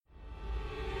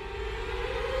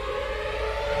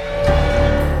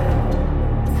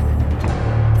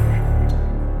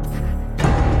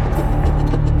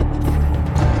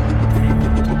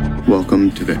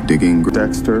Intriguing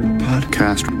Dexter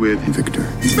podcast with Victor.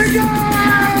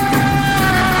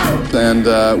 And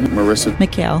Marissa.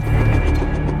 Mikhail.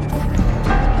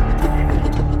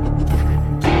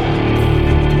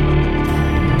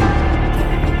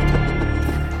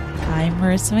 I'm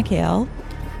Marissa Mikhail.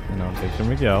 And I'm Victor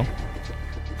Miguel.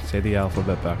 Say the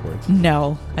alphabet backwards.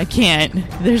 No, I can't.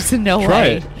 There's no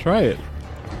way. Try it.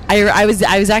 I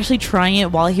was actually trying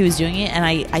it while he was doing it, and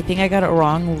I think I got it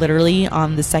wrong literally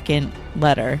on the second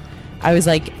letter. I was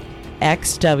like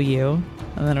XW,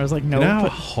 and then I was like, nope. You know how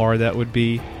hard that would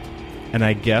be? And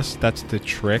I guess that's the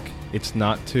trick. It's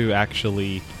not to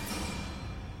actually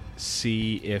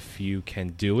see if you can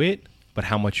do it, but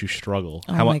how much you struggle.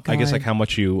 Oh my God. I guess like how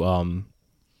much you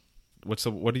what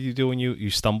do you do when you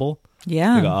stumble?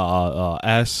 Yeah. Like,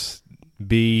 S,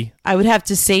 B. I would have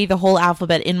to say the whole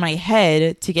alphabet in my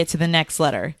head to get to the next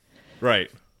letter. Right.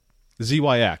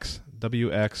 ZYX.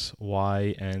 WX,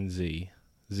 Y, and Z.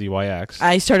 ZYX.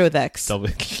 I started with X.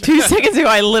 2 seconds ago,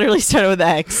 I literally started with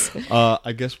X.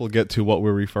 I guess we'll get to what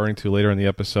we're referring to later in the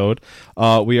episode.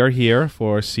 We are here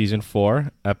for Season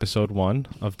 4, Episode 1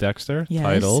 of Dexter, Yes.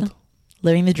 titled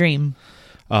Living the Dream.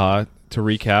 To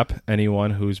recap,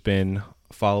 anyone who's been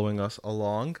following us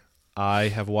along, I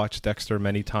have watched Dexter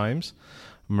many times.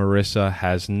 Marissa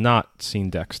has not seen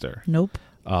Dexter. Nope.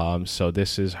 So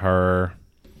this is her...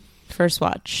 First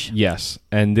watch. Yes,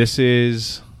 and this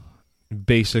is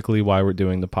basically why we're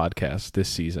doing the podcast this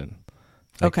season.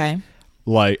 Okay.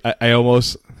 Like, I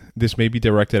almost... This may be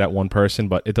directed at one person,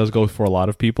 but it does go for a lot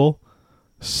of people.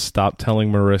 Stop telling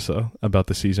Marissa about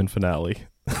the season finale.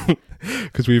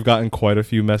 Because we've gotten quite a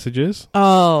few messages.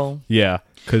 Oh. Yeah,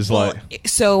 because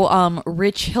So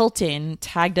Rich Hilton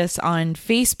tagged us on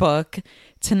Facebook.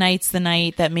 Tonight's the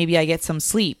night that maybe I get some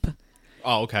sleep.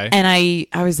 Oh, okay. And I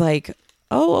was like,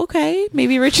 oh, okay.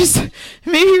 Maybe Rich is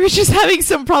having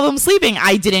some problem sleeping.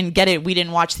 I didn't get it. We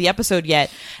didn't watch the episode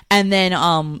yet. And then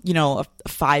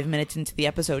 5 minutes into the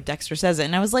episode, Dexter says it,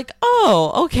 and I was like,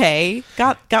 oh, okay.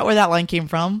 Got where that line came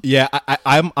from. Yeah,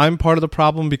 I'm part of the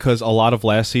problem because a lot of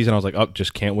last season I was like, oh,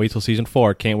 just can't wait till season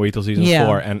 4. Can't wait till season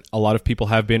 4. And a lot of people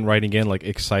have been writing in like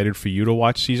excited for you to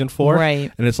watch season 4.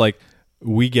 Right. And it's like,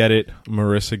 we get it.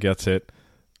 Marissa gets it.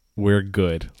 We're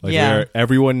good. Like,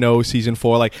 everyone knows season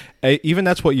 4. Like, even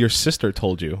that's what your sister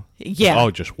told you. Yeah.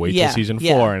 Oh, just wait till season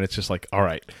 4. And it's just like, all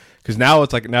right. Because now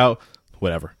it's like,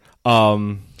 whatever.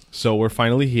 So we're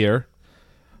finally here.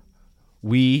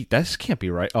 This can't be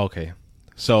right. Okay.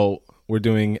 So we're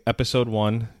doing episode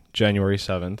 1, January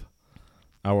 7th.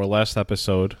 Our last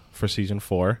episode for season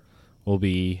 4 will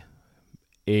be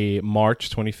March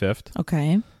 25th.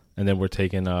 Okay. And then we're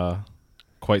taking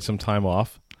quite some time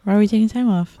off. Why are we taking time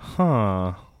off?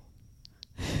 Huh.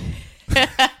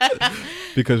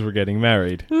 Because we're getting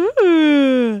married.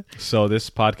 Ooh. So this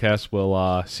podcast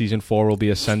will, season 4 will be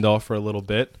a send-off for a little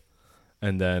bit.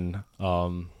 And then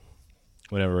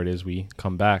whenever it is, we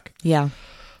come back. Yeah.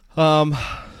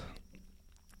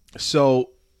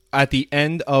 So at the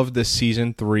end of the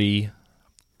season 3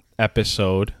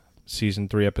 episode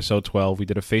 12, we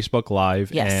did a Facebook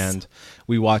Live. Yes. And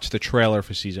we watched the trailer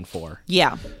for season 4.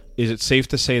 Yeah. Is it safe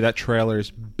to say that trailer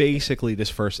is basically this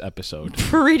first episment?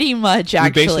 Pretty much,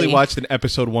 actually. We basically watched an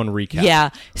episode 1 recap. Yeah.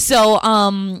 So,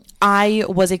 I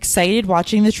was excited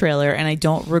watching the trailer, and I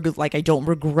don't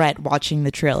regret watching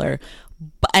the trailer.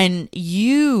 And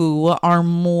you are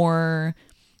more,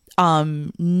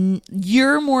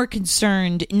 you're more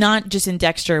concerned, not just in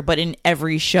Dexter, but in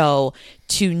every show,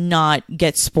 to not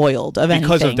get spoiled of anything.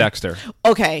 Because of Dexter.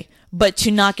 Okay. But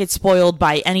to not get spoiled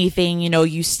by anything,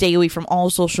 you stay away from all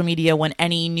social media when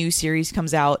any new series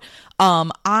comes out.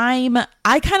 I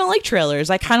kind of like trailers.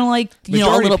 I kind of like,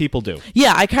 Majority of people do.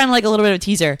 Yeah, I kind of like a little bit of a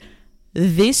teaser.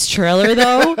 This trailer,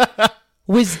 though,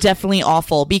 was definitely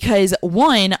awful because,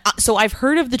 one, so I've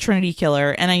heard of the Trinity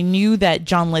Killer, and I knew that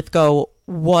John Lithgow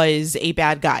was a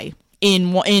bad guy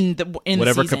in whatever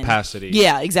the season. Capacity.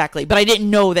 Yeah, exactly. But I didn't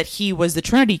know that he was the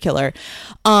Trinity Killer.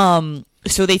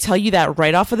 So they tell you that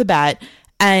right off of the bat,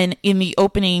 and in the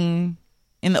opening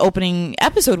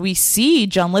episode, we see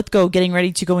John Lithgow getting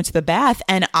ready to go into the bath,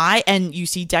 and you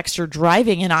see Dexter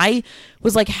driving, and I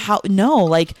was like, how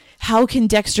can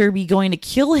Dexter be going to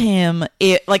kill him?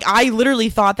 I literally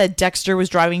thought that Dexter was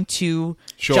driving to,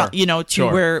 sure.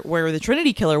 Where the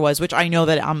Trinity Killer was, which I know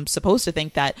that I'm supposed to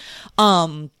think that.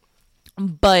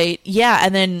 But yeah,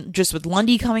 and then just with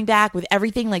Lundy coming back, with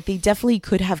everything, like they definitely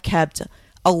could have kept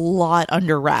a lot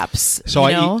under wraps. So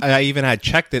I even had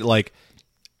checked it. Like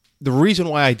the reason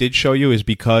why I did show you is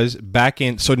because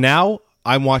so now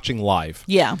I'm watching live.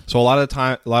 Yeah. So a lot of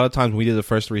times when we did the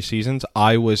first 3 seasons,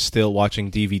 I was still watching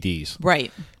DVDs.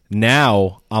 Right.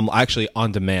 Now I'm actually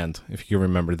on demand, if you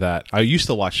remember that. I used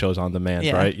to watch shows on demand,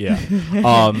 Yeah. right?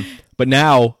 Yeah. But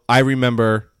now I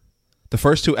remember the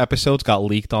first 2 episodes got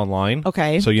leaked online.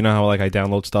 Okay. So you know how like I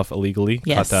download stuff illegally?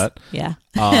 Yes. Cut that. Yeah.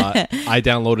 I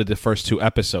downloaded the first 2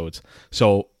 episodes.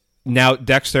 So now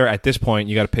Dexter, at this point,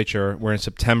 you got a picture. We're in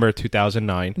September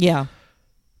 2009. Yeah.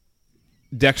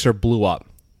 Dexter blew up.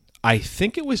 I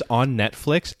think it was on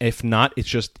Netflix. If not, it's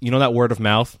just, you know, that word of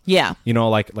mouth. Yeah. You know,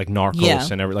 like Narcos Yeah.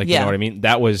 and everything. Like, Yeah. you know what I mean?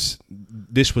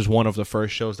 This was one of the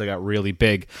first shows that got really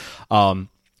big.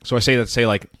 So I say that to say,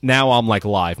 like, now I'm like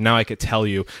live. Now I could tell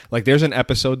you, like, there's an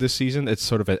episode this season. It's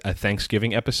sort of a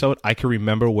Thanksgiving episode. I can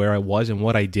remember where I was and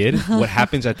what I did. What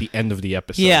happens at the end of the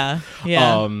episode? Yeah.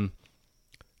 Yeah.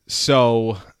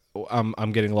 So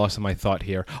I'm getting lost in my thought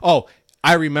here. Oh,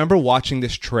 I remember watching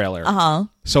this trailer.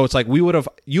 So it's like you would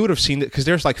have seen it because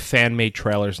there's like fan made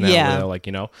trailers now. Yeah. Where they're like,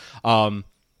 you know,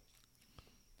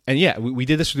 and yeah, we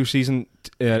did this through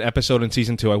episode in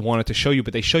season 2. I wanted to show you,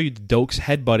 but they show you Dokes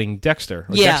headbutting Dexter,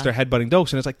 or Yeah. Dexter headbutting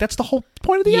Dokes, and it's like that's the whole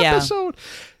point of the Yeah. episode.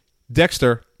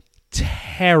 Dexter,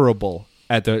 terrible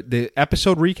at the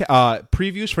episode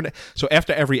previews for. So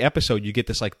after every episode, you get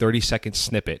this like 30-second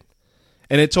snippet.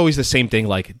 And it's always the same thing,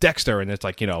 like Dexter, and it's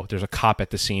like, you know, there's a cop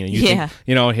at the scene, and you Yeah. think,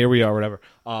 you know, here we are, whatever.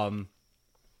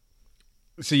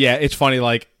 So yeah, it's funny,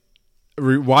 like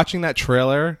watching that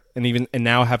trailer, and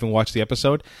now having watched the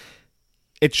episode,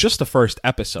 it's just the first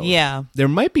episode. Yeah. There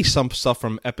might be some stuff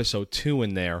from episode 2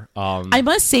 in there. I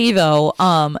must say though,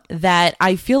 that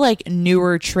I feel like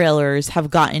newer trailers have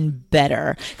gotten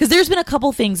better, because there's been a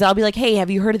couple things that I'll be like, "Hey,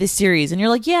 have you heard of this series?" And you're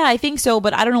like, "Yeah, I think so,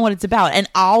 but I don't know what it's about." And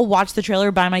I'll watch the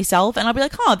trailer by myself, and I'll be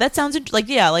like, "Huh, that sounds like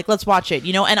yeah, like let's watch it,"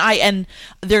 you know. And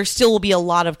there still will be a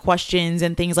lot of questions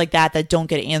and things like that don't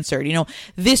get answered. You know,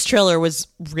 this trailer was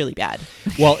really bad.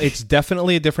 Well, it's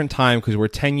definitely a different time because we're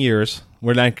 10 years.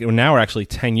 We're actually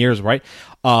 10 years, right?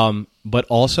 But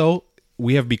also,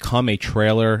 we have become a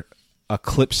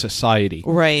clip society.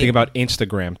 Right. Think about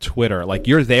Instagram, Twitter. Like,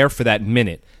 you're there for that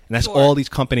minute. And that's all these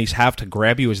companies have to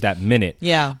grab you is that minute.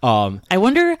 Yeah. I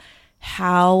wonder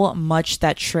how much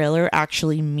that trailer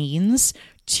actually means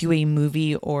to a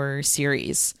movie or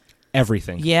series.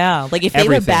 Everything. Yeah. Like, if they have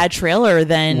a Everything. bad trailer,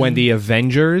 then... When the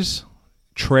Avengers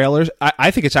trailers, I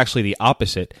think it's actually the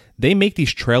opposite. They make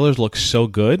these trailers look so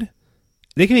good.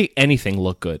 They can make anything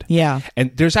look good. Yeah.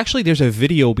 And there's a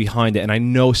video behind it, and I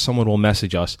know someone will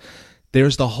message us.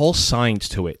 There's the whole science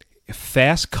to it.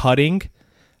 Fast cutting,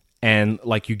 and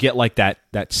like you get like that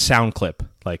sound clip.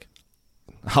 Like,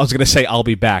 I was gonna say I'll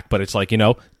be back, but it's like, you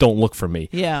know, don't look for me.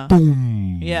 Yeah.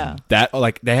 Boom. Yeah. That,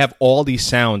 like, they have all these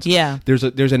sounds. Yeah. There's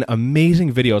an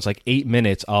amazing video. It's like 8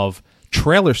 minutes of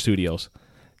trailer studios.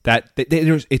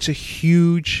 It's a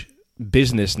huge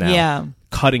business now. Yeah.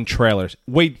 Cutting trailers.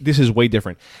 This is way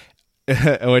different.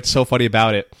 What's so funny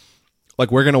about it? Like,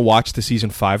 we're gonna watch the season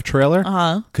 5 trailer.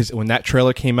 Because when that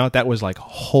trailer came out, that was like,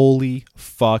 holy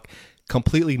fuck.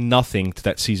 Completely nothing to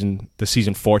the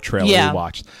season 4 trailer we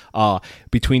watched.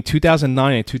 Between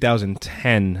 2009 and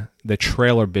 2010, the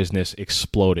trailer business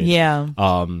exploded. Yeah.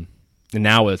 And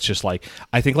now it's just like,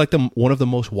 I think like one of the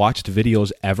most watched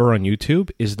videos ever on YouTube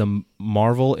is the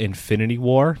Marvel Infinity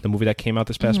War, the movie that came out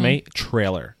this past May,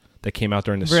 trailer that came out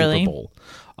during the Really? Super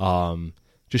Bowl.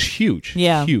 Just huge.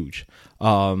 Yeah. Huge.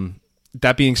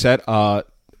 That being said,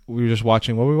 we were just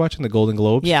watching, what were we watching? The Golden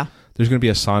Globes? Yeah. There's going to be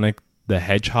a Sonic the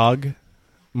Hedgehog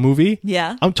movie.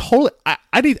 Yeah. I'm totally,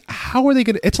 how are they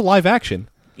going to, it's a live action.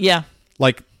 Yeah.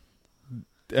 Like,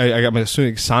 I'm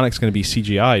assuming Sonic's going to be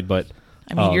CGI'd, but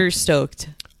I mean, you're stoked.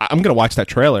 I'm going to watch that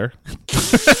trailer.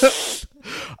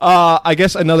 I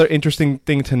guess another interesting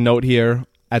thing to note here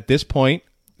at this point,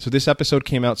 so this episode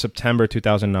came out September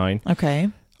 2009. Okay.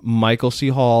 Michael C.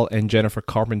 Hall and Jennifer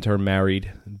Carpenter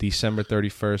married December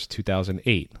 31st,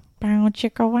 2008. Bow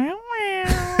chicka wow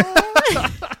wow.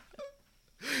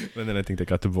 And then I think they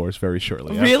got divorced very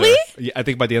shortly Really? after. Yeah, I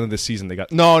think by the end of the season they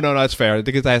got... No, that's fair. I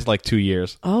think it has like 2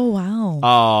 years. Oh,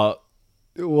 wow.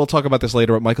 We'll talk about this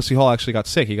later, but Michael C. Hall actually got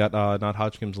sick. He got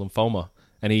non-Hodgkin's lymphoma,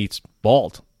 and he's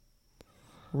bald.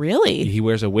 Really? He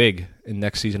wears a wig in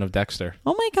next season of Dexter.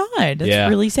 Oh my God. That's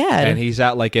really sad. And he's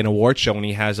at like an award show, and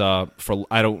he has I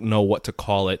don't know what to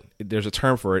call it. There's a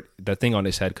term for it, that thing on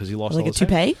his head, because he lost like all a his hair.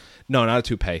 toupee? No, not a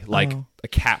toupee. Like a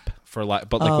cap for but like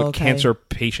what okay. cancer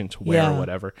patients wear Yeah. or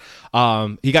whatever.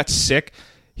 He got sick.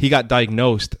 He got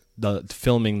diagnosed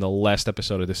filming the last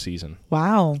episode of this season.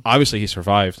 Wow. Obviously, he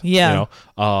survived. Yeah. You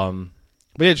know?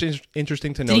 But yeah, it's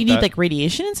interesting to know. Did he need like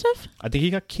radiation and stuff? I think he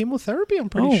got chemotherapy. I'm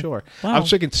pretty Oh, sure. wow. I'm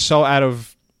thinking so out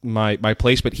of my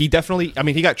place, but he definitely. I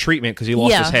mean, he got treatment because he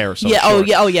lost his hair. So yeah. short.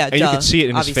 Oh yeah. And you duh, can see it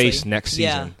in obviously. his face next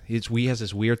season. Yeah. He has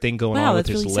this weird thing going Wow, on with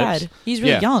that's his really lips. sad. He's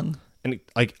really young. And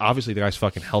like obviously the guy's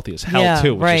fucking healthy as hell Yeah,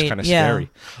 too, which right, is kind of yeah. scary.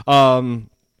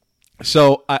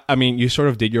 So I mean, you sort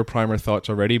of did your primer thoughts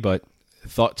already, but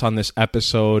thoughts on this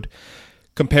episode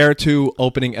compared to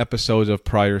opening episodes of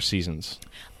prior seasons?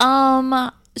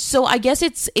 So I guess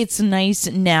it's nice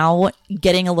now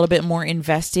getting a little bit more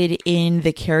invested in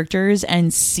the characters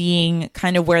and seeing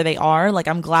kind of where they are. Like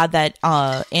I'm glad that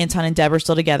Anton and Deb are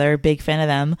still together. Big fan of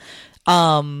them.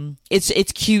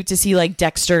 It's cute to see like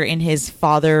Dexter in his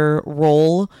father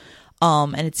role.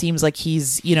 And it seems like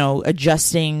he's,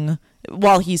 adjusting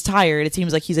while he's tired. It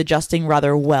seems like he's adjusting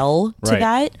rather well to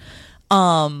Right.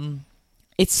 that.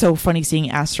 It's so funny seeing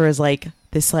Astor as like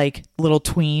this like little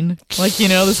tween, like,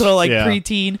 this little like Yeah.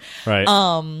 preteen. Right.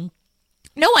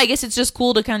 No, I guess it's just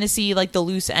cool to kind of see like the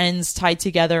loose ends tied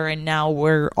together and now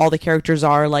where all the characters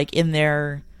are like in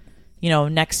their,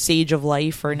 next stage of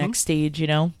life or next stage,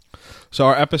 So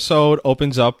our episode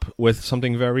opens up with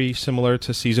something very similar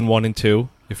to season 1 and 2.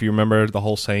 If you remember the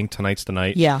whole saying, tonight's the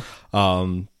night. Yeah.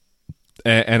 And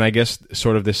I guess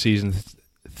sort of this season's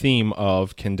theme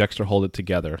of can Dexter hold it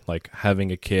together, like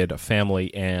having a kid, a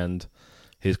family, and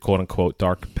his quote-unquote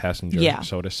dark passenger,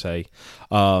 so to say.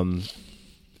 Do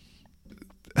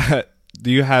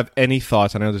you have any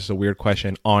thoughts, I know this is a weird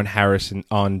question,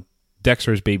 on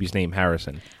Dexter's baby's name,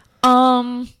 Harrison?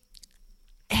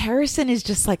 Harrison is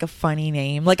just like a funny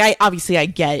name. Like I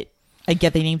get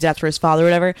they named after his father or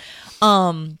whatever.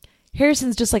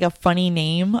 Harrison's just like a funny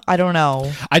name. I don't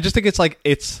know. I just think it's I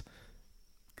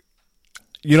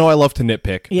love to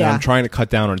nitpick. Yeah. And I'm trying to cut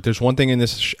down on it. There's one thing in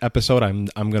this episode I'm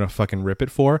going to fucking rip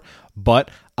it for, but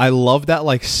I love that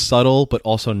like subtle but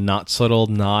also not subtle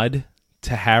nod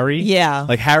to Harry. Yeah.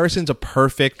 Like Harrison's a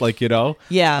perfect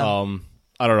Yeah.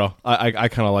 I don't know. I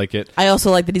kind of like it. I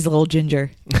also like that he's a little ginger.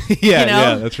 Yeah, You know?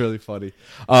 yeah, that's really funny.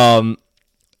 And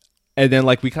then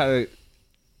like we kind of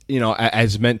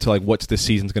as meant to like what's this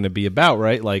season's going to be about,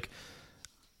 right? Like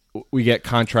we get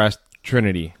contrast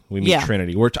Trinity. We meet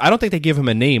Trinity, which I don't think they give him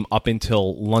a name up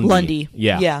until Lundy.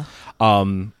 Yeah. Yeah.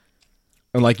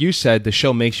 And like you said, the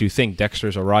show makes you think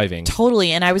Dexter's arriving.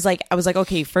 Totally. And I was like,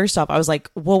 okay, first off, I was like,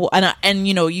 whoa. And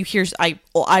you hear,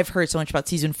 I've heard so much about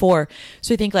season 4.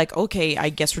 So I think like, okay, I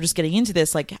guess we're just getting into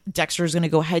this. Like Dexter's going to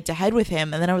go head to head with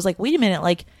him. And then I was like, wait a minute,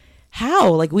 like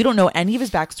how? Like we don't know any of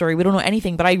his backstory. We don't know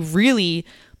anything, but I really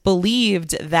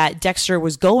believed that Dexter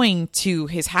was going to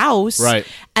his house. Right.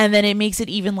 And then it makes it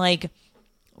even like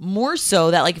more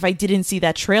so that like if I didn't see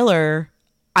that trailer,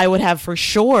 I would have for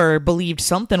sure believed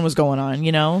something was going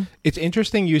on, It's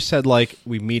interesting you said like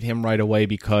we meet him right away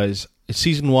because in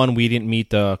season 1 we didn't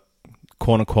meet the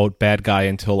quote unquote bad guy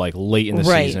until like late in the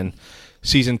season.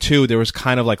 Season 2 there was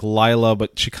kind of like Lila,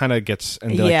 but she kind of gets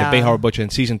into like the Behar Butcher. In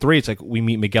season 3 it's like we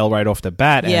meet Miguel right off the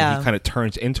bat and he kind of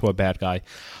turns into a bad guy.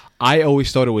 I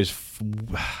always thought it was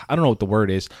I don't know what the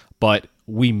word is, but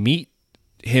we meet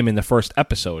him in the first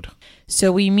episode.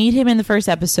 So we meet him in the first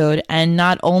episode, and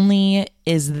not only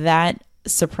is that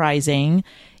surprising,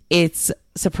 it's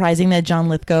surprising that John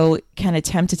Lithgow can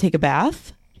attempt to take a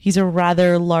bath. He's a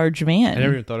rather large man. I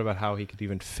never even thought about how he could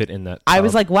even fit in that tub. I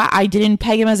was like, wow, I didn't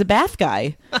peg him as a bath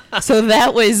guy. So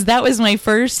that was my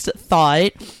first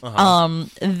thought.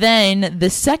 Then the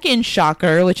second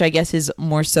shocker, which I guess is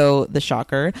more so the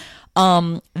shocker,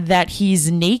 that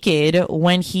he's naked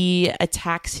when he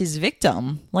attacks his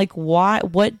victim. Like, why?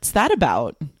 What's that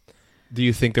about? Do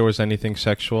you think there was anything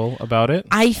sexual about it?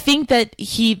 I think that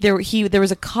there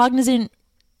was a cognizant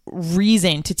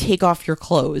reason to take off your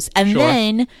clothes, and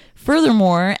then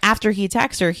furthermore, after he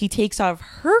attacks her, he takes off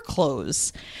her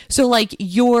clothes. So like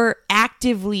you're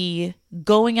actively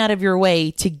going out of your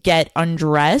way to get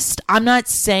undressed. I'm not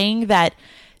saying that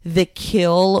the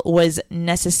kill was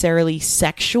necessarily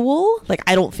sexual. Like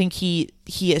I don't think he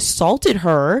assaulted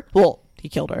her. Well, he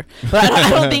killed her, but I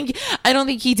don't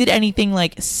think he did anything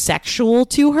like sexual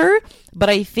to her. But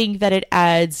I think that it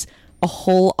adds a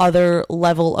whole other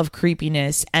level of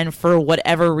creepiness, and for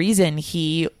whatever reason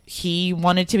he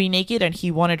wanted to be naked and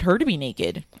he wanted her to be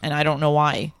naked, and I don't know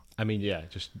why. I mean, yeah,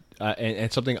 just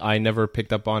and something I never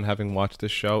picked up on having watched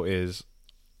this show is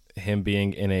him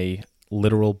being in a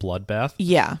literal bloodbath.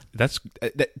 Yeah, that,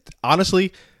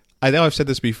 honestly, I know I've said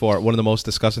this before. One of the most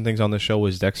disgusting things on the show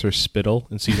was Dexter's spittle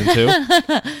in season 2.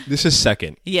 This is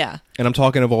second. Yeah. And I'm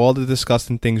talking of all the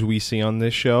disgusting things we see on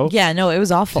this show. Yeah, no, it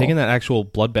was awful. Taking that actual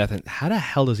bloodbath, and how the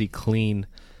hell does he clean?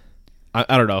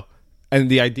 I don't know. And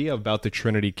the idea about the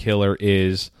Trinity killer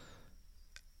is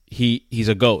he's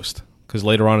a ghost. Because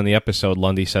later on in the episode,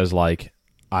 Lundy says, like,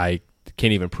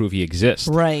 can't even prove he exists.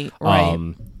 Right.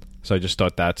 So I just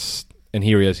thought and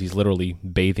here he is. He's literally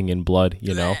bathing in blood,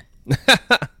 you know.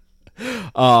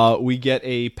 We get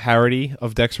a parody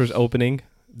of Dexter's opening.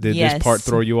 Did this part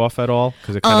throw you off at all?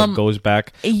 Because it kind of goes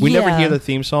back. We never hear the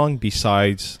theme song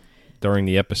besides during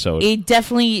the episode. It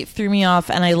definitely threw me off,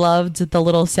 and I loved the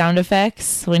little sound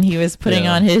effects when he was putting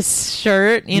on his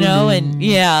shirt, you know, and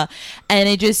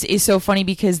it just is so funny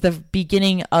because the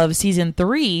beginning of season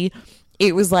 3,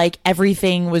 it was like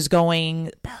everything was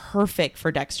going perfect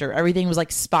for Dexter. Everything was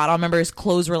like spot on. I remember his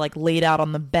clothes were like laid out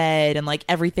on the bed and like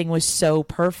everything was so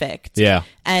perfect. Yeah.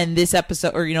 And this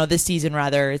episode, or, you know, this season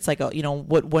rather, it's like, you know,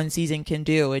 what one season can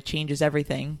do. It changes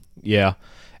everything. Yeah.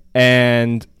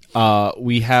 And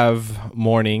we have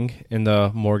morning in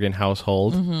the Morgan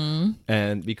household.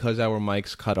 And because our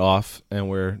mics cut off and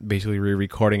we're basically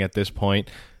re-recording at this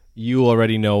point, you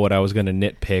already know what I was going to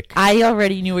nitpick. I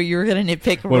already knew what you were going to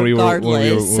nitpick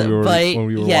regardless. When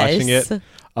we were watching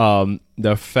it.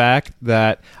 The fact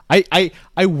that I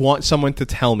want someone to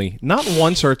tell me, not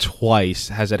once or twice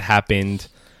has it happened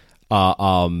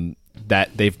that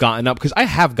they've gotten up, because I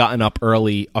have gotten up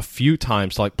early a few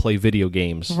times to like play video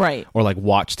games, right, or like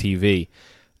watch TV.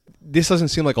 This doesn't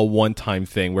seem like a one-time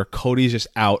thing where Cody's just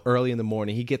out early in the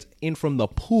morning. He gets in from the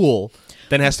pool,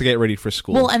 then has to get ready for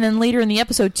school. Well, and then later in the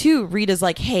episode too, Rita's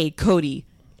like, "Hey, Cody,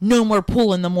 no more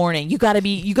pool in the morning. You gotta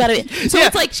be." So yeah,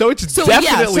 it's like, so it's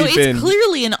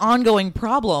clearly an ongoing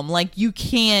problem. Like you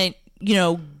can't, you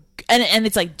know, and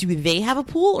it's like, do they have a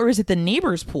pool or is it the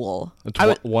neighbor's pool? It's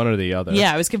one or the other.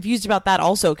 Yeah, I was confused about that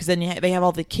also, because then they have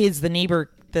all the kids, the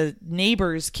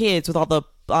neighbor's kids with all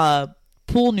the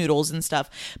pool noodles and stuff.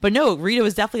 But no, Rita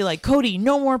was definitely like, Cody,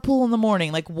 no more pool in the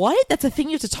morning. Like, what? That's a thing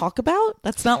you have to talk about?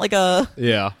 That's not like a...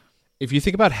 Yeah. If you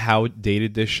think about how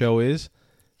dated this show is,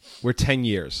 we're 10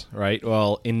 years, right?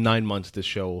 Well, in 9 months this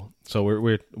show, so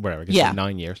we're whatever, I guess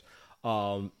 9 years.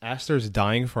 Aster's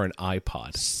dying for an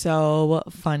iPod. So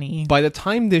funny. By the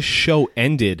time this show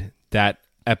ended, that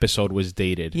episode was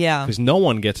dated. Yeah. Because no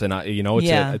one gets it's an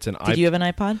iPod. Did you have an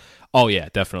iPod? Oh, yeah,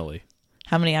 definitely.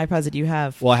 How many iPods did you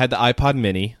have? Well, I had the iPod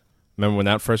Mini. Remember when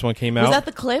that first one came out? Was that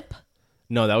the clip?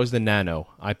 No, that was the Nano.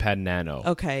 iPad Nano.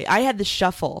 Okay. I had the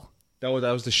Shuffle. That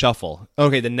was the Shuffle.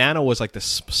 Okay, the Nano was like the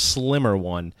slimmer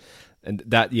one. And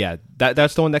that's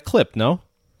the one that clipped, no?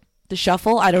 The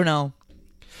Shuffle? I don't know.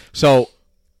 So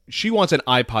she wants an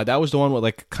iPod. That was the one with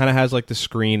like kind of has like the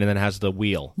screen and then has the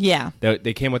wheel. Yeah.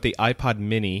 They came with the iPod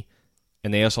Mini,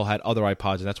 and they also had other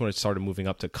iPods, and that's when it started moving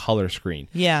up to color screen.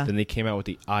 Yeah. Then they came out with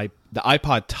the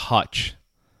iPod Touch,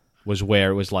 was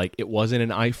where it was like it wasn't an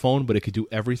iPhone, but it could do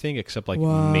everything except like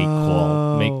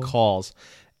make calls,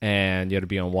 and you had to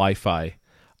be on Wi-Fi.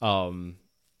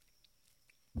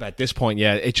 But at this point,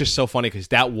 yeah, it's just so funny because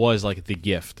that was like the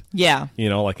gift. Yeah. You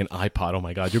know, like an iPod. Oh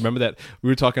my God. Do you remember that? We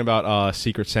were talking about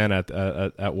Secret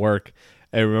Santa at work.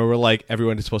 And remember, like,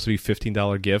 everyone is supposed to be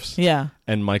 $15 gifts. Yeah.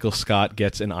 And Michael Scott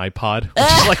gets an iPod, which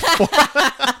is like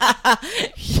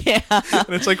yeah.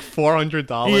 And it's like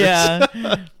 $400.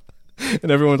 Yeah.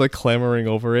 And everyone's like clamoring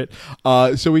over it.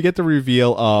 So we get the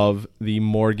reveal of the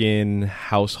Morgan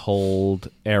household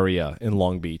area in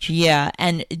Long Beach. Yeah,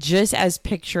 and just as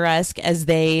picturesque as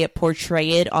they portray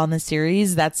it on the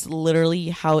series, that's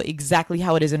literally exactly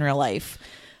how it is in real life.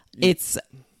 It's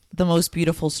the most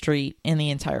beautiful street in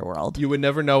the entire world. You would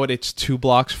never know it. It's 2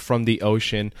 blocks from the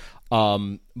ocean.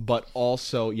 But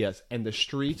also, yes, and the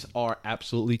streets are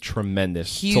absolutely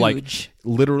tremendous. Huge.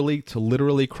 To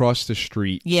literally cross the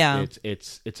street. Yeah.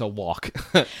 It's a walk.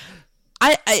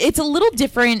 It's a little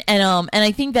different, and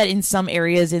I think that in some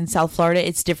areas in South Florida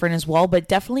it's different as well, but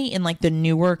definitely in like the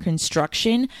newer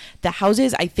construction, the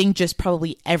houses, I think just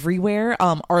probably everywhere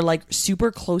are like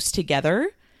super close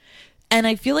together. And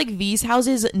I feel like these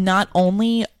houses not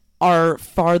only are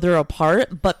farther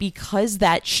apart, but because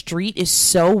that street is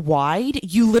so wide,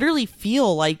 you literally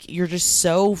feel like you're just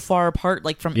so far apart,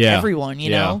 like from everyone, you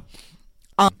know?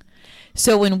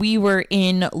 So when we were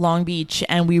in Long Beach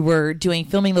and we were doing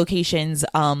filming locations,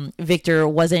 Victor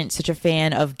wasn't such a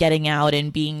fan of getting out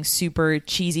and being super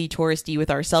cheesy touristy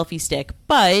with our selfie stick,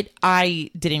 but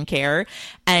I didn't care,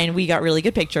 and we got really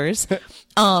good pictures.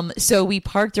 So we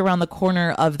parked around the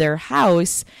corner of their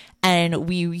house, and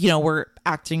we, were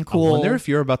acting cool. I wonder if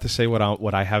you're about to say what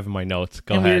I have in my notes.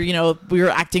 Go ahead. We were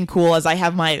acting cool as I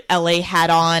have my LA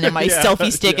hat on and my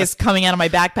selfie stick is coming out of my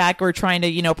backpack. We're trying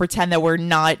to, pretend that we're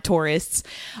not tourists,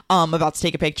 about to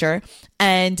take a picture.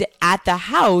 And at the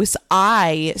house,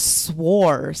 I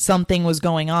swore something was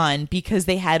going on because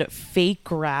they had fake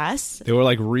grass. They were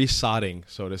like resodding,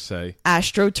 so to say.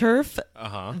 AstroTurf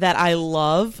that I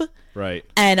love. Right.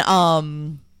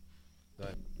 And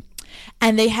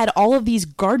and they had all of these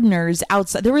gardeners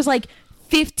outside. There was like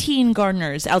 15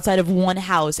 gardeners outside of one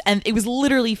house, and it was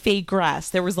literally fake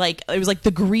grass. It was like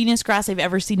the greenest grass I've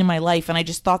ever seen in my life, and I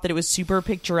just thought that it was super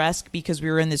picturesque because we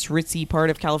were in this ritzy part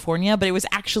of California, but it was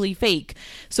actually fake.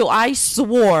 So I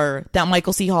swore that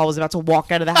Michael C. Hall was about to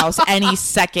walk out of the house any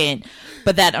second,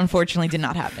 but that unfortunately did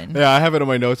not happen. Yeah, I have it on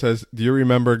my notes as, do you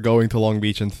remember going to Long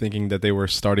Beach and thinking that they were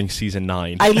starting season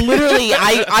 9? I literally,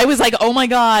 I was like, oh my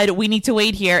God, we need to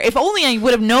wait here. If only I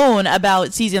would have known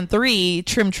about season 3,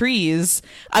 Trim Trees,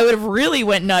 I would have really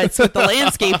went nuts with the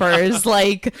landscapers,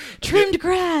 like, trimmed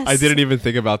grass. I didn't even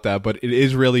think about that, but it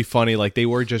is really funny. Like, they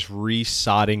were just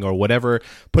resodding or whatever,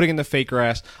 putting in the fake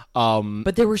grass.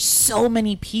 But there were so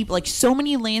many people, like, so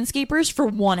many landscapers for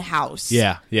one house.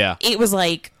 Yeah. It was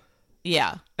like,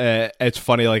 yeah. It's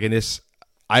funny, like, in this,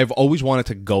 I've always wanted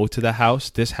to go to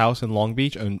this house in Long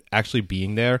Beach, and actually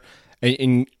being there.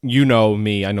 And you know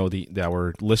me, I know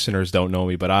our listeners don't know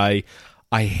me, but I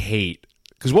hate,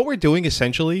 because what we're doing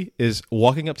essentially is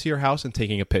walking up to your house and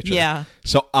taking a picture. Yeah.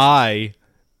 So I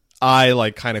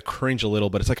like kind of cringe a little,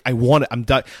 but it's like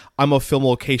I'm a film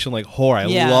location like whore. I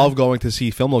love going to see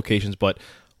film locations, but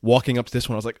walking up to this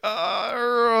one, I was like,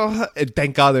 and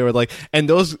thank God they were like, and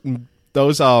those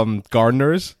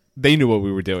gardeners, they knew what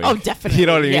we were doing. Oh, definitely. You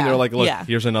know what I mean? Yeah. They're like, look, Yeah.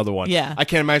 here's another one. Yeah. I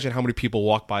can't imagine how many people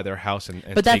walk by their house and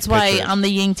But that's take why pictures. I'm the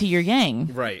yin to your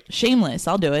yang. Right. Shameless.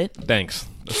 I'll do it. Thanks.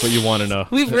 That's what you want to know.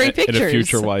 We have great In a pictures.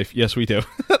 future wife. Yes, we do.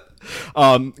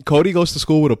 Cody goes to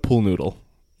school with a pool noodle.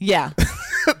 Yeah.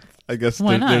 I guess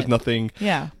Why not? there's nothing.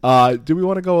 Yeah. Do we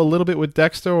want to go a little bit with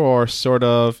Dexter, or sort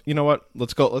of? You know what?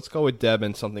 Let's go with Deb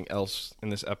and something else in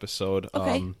this episode.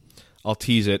 Okay. I'll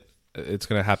tease it. It's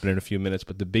going to happen in a few minutes.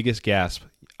 But the biggest gasp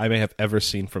I may have ever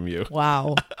seen from you.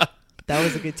 Wow. That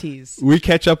was a good tease. We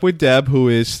catch up with Deb, who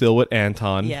is still with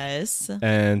Anton. Yes.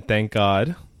 And thank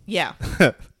God. Yeah.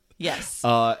 Yes.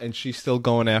 And she's still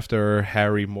going after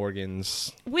Harry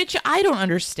Morgan's. Which I don't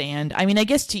understand. I mean, I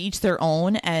guess to each their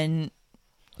own, and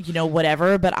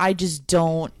whatever, but I just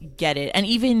don't get it. And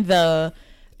even the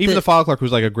file clerk,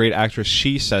 who's like a great actress,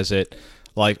 she says it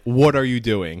like, what are you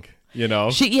doing?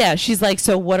 She's like,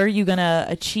 so what are you gonna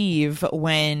achieve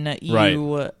when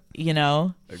you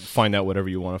find out whatever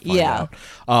you want to find out.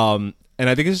 And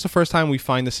I think this is the first time we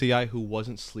find the CI who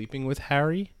wasn't sleeping with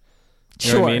Harry.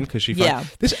 You know what I mean? Because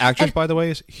this actress, by the way,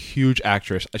 is a huge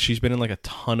actress. She's been in like a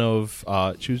ton of.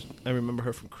 I remember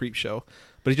her from Creepshow,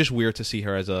 but it's just weird to see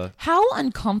her as a. How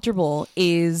uncomfortable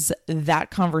is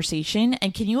that conversation?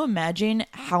 And can you imagine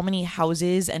how many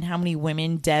houses and how many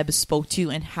women Deb spoke to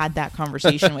and had that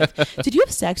conversation with? Did you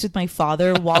have sex with my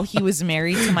father while he was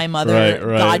married to my mother?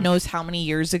 Right. God knows how many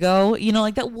years ago?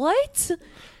 Like that. What?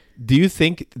 Do you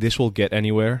think this will get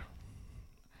anywhere?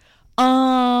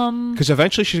 Because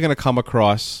eventually she's going to come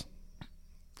across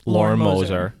Lauren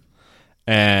Moser,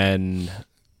 and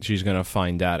she's going to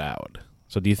find that out.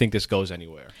 So do you think this goes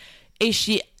anywhere? Is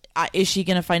she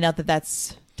going to find out that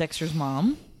that's Dexter's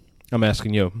mom? I'm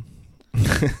asking you.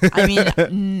 I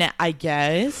mean, I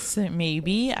guess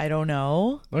maybe. I don't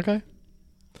know. Okay.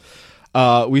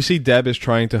 We see Deb is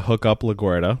trying to hook up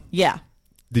LaGuardia. Yeah.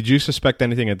 Did you suspect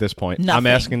anything at this point? Nothing. I'm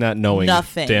asking that knowing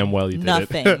damn well you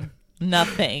did it.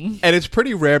 Nothing. And it's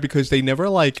pretty rare because they never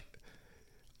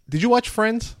Did you watch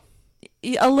Friends?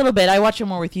 A little bit. I watch it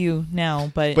more with you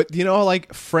now, but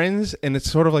Friends, and it's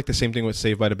sort of like the same thing with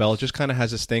Saved by the Bell. It just kind of has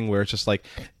this thing where it's just like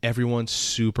everyone's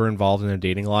super involved in their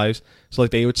dating lives. So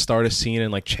they would start a scene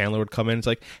and Chandler would come in. It's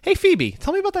like, hey Phoebe,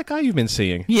 tell me about that guy you've been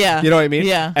seeing. Yeah, you know what I mean.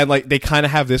 Yeah, and they kind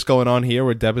of have this going on here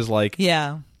where Deb is like,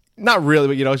 yeah, not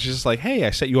really, but it's just like, hey, I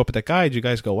set you up with that guy. Did you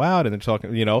guys go out? And they're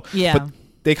talking, yeah. But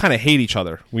they kind of hate each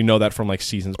other. We know that from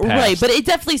seasons past. Right, but it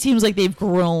definitely seems like they've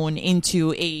grown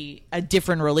into a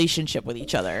different relationship with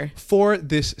each other. For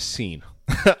this scene,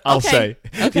 I'll say.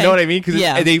 Okay. You know what I mean? Because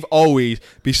yeah. they've always,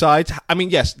 besides,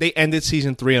 yes, they ended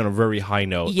season 3 on a very high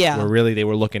note. Yeah. Where really they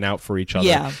were looking out for each other.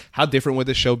 Yeah. How different would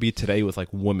the show be today with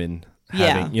women yeah.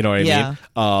 having, you know what I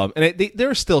mean? And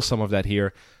there's still some of that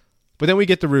here. But then we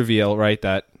get the reveal, right,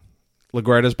 that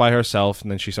LaGuardia's by herself, and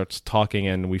then she starts talking,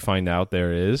 and we find out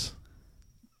there is...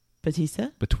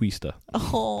 Batista.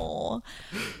 Oh.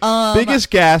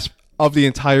 Biggest gasp of the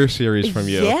entire series from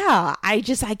you. Yeah. I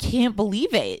can't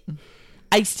believe it.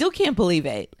 I still can't believe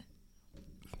it.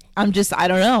 I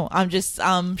don't know. I'm just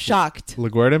shocked.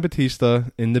 LaGuardia and Batista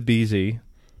in the BZ.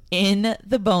 In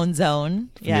the Bone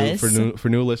Zone. Yes. For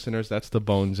new listeners, that's the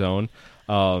Bone Zone.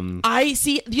 I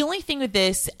see. The only thing with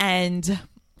this, and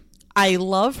I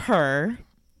love her...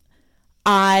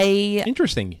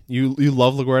 Interesting. You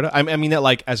love LaGuardia? I mean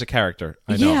that as a character.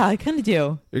 I know. Yeah, I kind of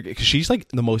do. She's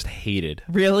the most hated.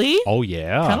 Really? Oh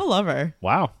yeah. Kind of love her.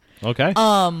 Wow. Okay.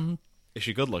 Is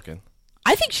she good looking?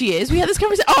 I think she is. We had this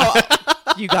conversation. Oh,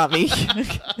 you got me.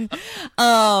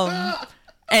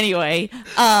 Anyway,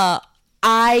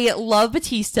 I love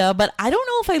Batista, but I don't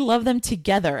know if I love them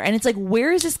together. And it's like,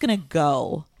 where is this going to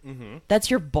go? Mm-hmm. That's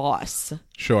your boss.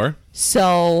 Sure.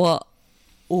 So,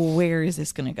 where is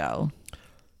this going to go?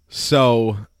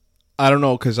 So, I don't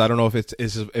know, because I don't know if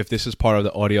if this is part of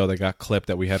the audio that got clipped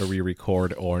that we had to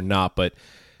re-record or not, but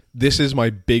this is my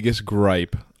biggest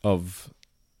gripe of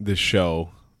this show,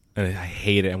 and I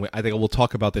hate it, and I think we'll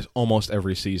talk about this almost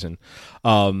every season.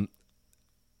 One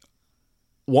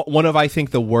of, I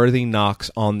think, the worthy knocks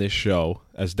on this show,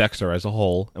 as Dexter as a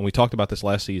whole, and we talked about this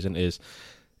last season, is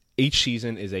each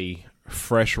season is a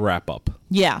fresh wrap-up.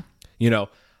 Yeah. You know,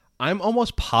 I'm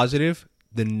almost positive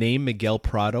the name Miguel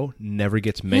Prado never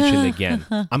gets mentioned again.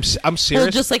 I'm serious. Well,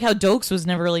 just like how Dokes was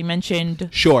never really mentioned.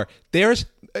 Sure. There's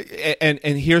and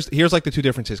here's like the two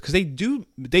differences, because they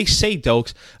say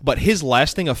Dokes, but his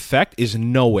lasting effect is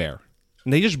nowhere.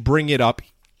 And they just bring it up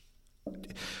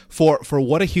for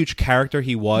what a huge character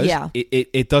he was. Yeah.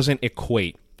 It doesn't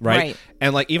equate, right? Right.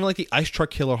 And like even like the Ice Truck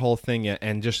Killer whole thing,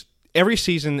 and just every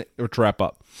season would wrap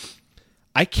up.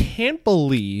 I can't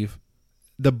believe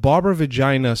the Barbara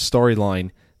Vagina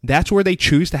storyline, that's where they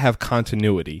choose to have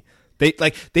continuity. They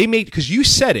made, because you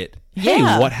said it. Hey,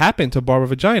 Yeah. what happened to Barbara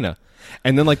Vagina?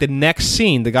 And then like the next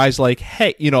scene, the guy's like,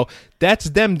 hey, that's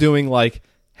them doing like,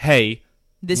 hey,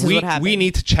 This is what happened. we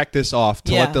need to check this off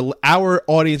to Yeah. let our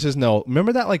audiences know.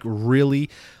 Remember that like really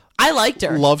I liked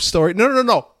her. love story?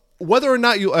 No. Whether or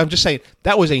not I'm just saying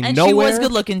that was a And nowhere. she was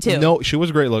good looking, too. No, she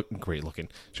was great looking.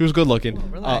 She was good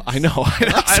looking. relax. I know.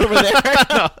 Relax over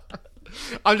there.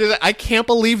 I can't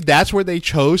believe that's where they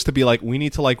chose to be like, we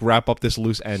need to like wrap up this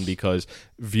loose end because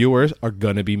viewers are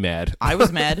gonna be mad. I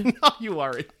was mad. No, you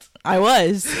aren't. I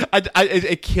was.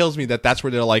 It kills me that's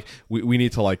where they're like, we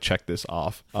need to like check this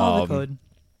off. Follow the code.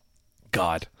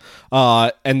 God.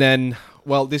 And then,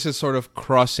 well, this is sort of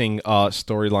crossing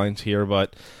storylines here,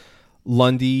 but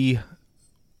Lundy,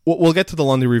 we'll get to the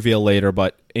Lundy reveal later,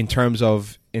 but in terms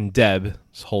of in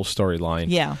Deb's whole storyline,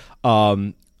 Yeah.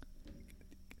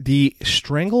 the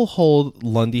stranglehold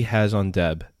Lundy has on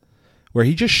Deb, where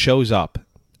he just shows up,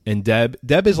 and Deb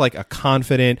is like a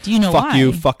confident, Do you know fuck why?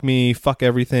 you, fuck me, fuck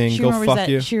everything, go fuck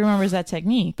you. She remembers that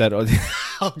technique. That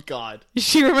oh God.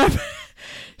 She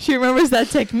remembers that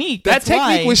technique. That That's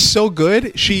technique why. was so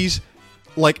good. She's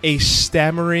like a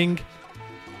stammering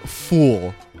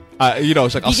fool.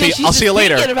 It's like I'll see you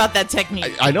later. Thinking about that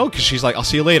technique. I know, because she's like, I'll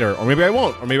see you later, or maybe I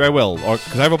won't, or maybe I will, or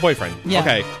because I have a boyfriend. Yeah.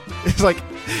 Okay, it's like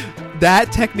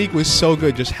that technique was so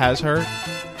good. Just has her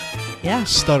Yeah.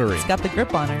 stuttering. It's got the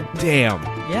grip on her. Damn.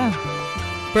 Yeah.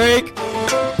 Break.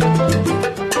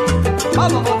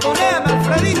 Vamos, botonéame,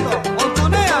 Alfredito,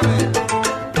 botonéame.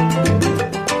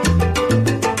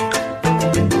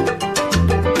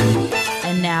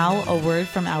 And now a word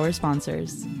from our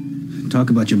sponsors. Talk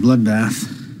about your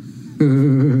bloodbath.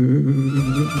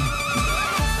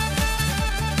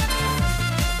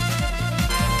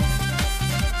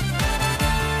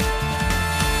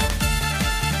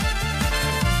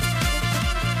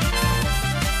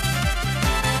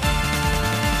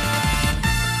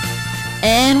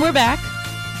 And we're back.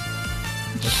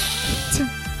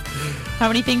 How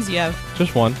many things do you have?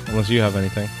 Just one, unless you have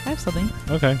anything. I have something.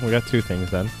 Okay, we got two things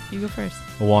then. You go first.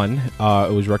 One,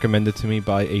 it was recommended to me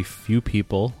by a few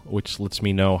people, which lets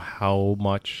me know how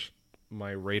much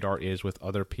my radar is with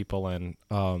other people and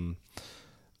a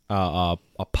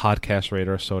podcast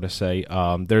radar, so to say.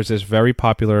 There's this very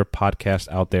popular podcast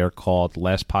out there called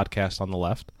Last Podcast on the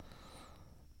Left.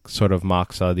 Sort of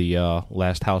mocks the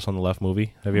Last House on the Left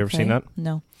movie. Have you ever seen that?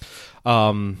 No.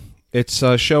 It's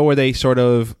a show where they sort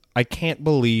of... I can't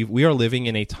believe we are living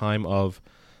in a time of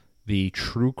the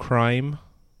true crime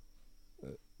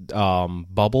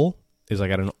bubble is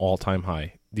like at an all-time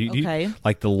high. Okay.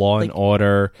 Like the Law and Like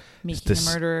Order, Making a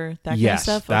Murder, that yes,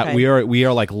 kind of stuff? that Okay. we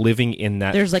are like living in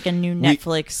that. There's like a new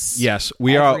Netflix. Yes,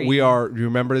 we are. You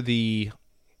remember the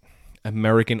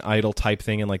American Idol type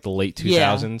thing in like the late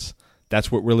 2000s? That's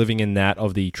what we're living in, that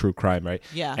of the true crime, right?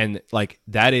 Yeah. And like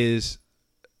that is,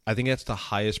 I think that's the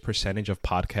highest percentage of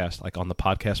podcast, like on the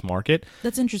podcast market.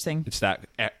 That's interesting. It's that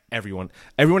everyone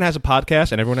has a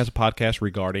podcast, and everyone has a podcast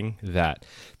regarding that.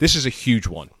 This is a huge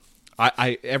one.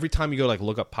 I every time you go like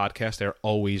look up podcasts, they're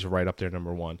always right up there,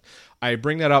 number one. I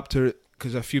bring that up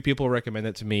because a few people recommend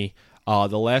it to me. The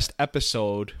last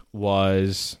episode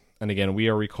was, and again, we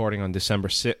are recording on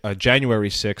January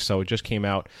 6th, so it just came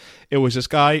out. It was this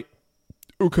guy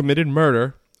who committed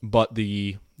murder, but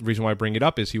the reason why I bring it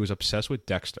up is he was obsessed with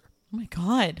Dexter. Oh my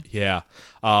God. Yeah.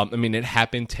 I mean, it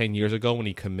happened 10 years ago when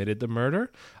he committed the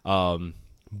murder.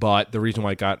 But the reason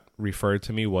why it got referred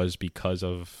to me was because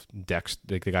of Dexter.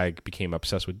 The guy became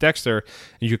obsessed with Dexter,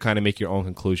 and you could kind of make your own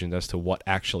conclusions as to what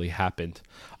actually happened.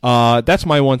 That's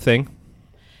my one thing.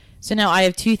 So now I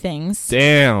have two things.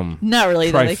 Damn. Not really.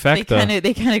 Though. Trifecta.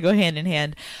 They kind of go hand in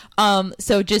hand.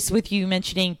 So just with you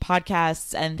mentioning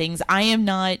podcasts and things, I am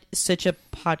not such a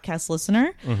podcast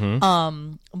listener.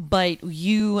 But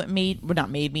you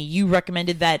you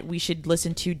recommended that we should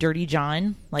listen to Dirty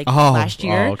John last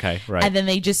year. Oh, okay, right. And then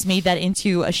they just made that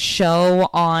into a show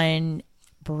on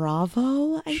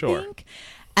Bravo, I think.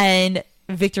 And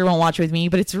Victor won't watch with me,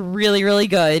 but it's really, really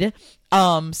good.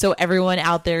 So everyone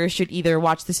out there should either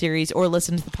watch the series or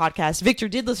listen to the podcast. Victor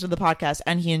did listen to the podcast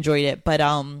and he enjoyed it, but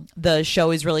the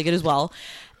show is really good as well.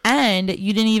 And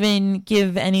you didn't even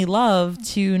give any love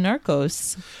to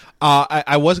Narcos.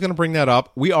 I was going to bring that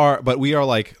up. We are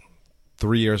like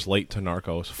 3 years late to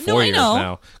Narcos. 4 years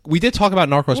now. We did talk about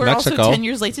Narcos We're Mexico. also 10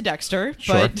 years late to Dexter.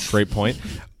 Sure, But great point.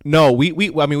 No,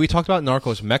 we talked about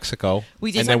Narcos Mexico.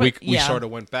 We did and talk then about- we sort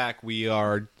of went back. We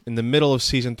are in the middle of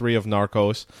season 3 of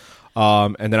Narcos.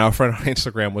 And then our friend on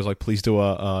Instagram was like, please do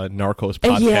a Narcos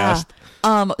podcast.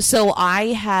 Yeah. So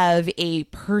I have a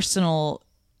personal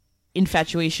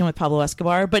infatuation with Pablo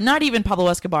Escobar, but not even Pablo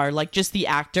Escobar, like just the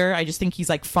actor. I just think he's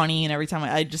like funny, and every time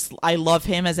I love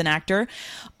him as an actor.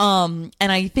 And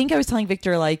I think I was telling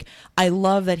Victor, like, I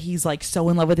love that he's like so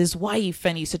in love with his wife,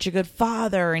 and he's such a good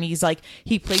father, and he's like,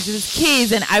 he plays with his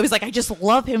kids, and I was like, I just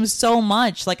love him so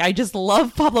much. Like, I just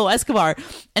love Pablo Escobar.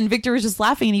 And Victor was just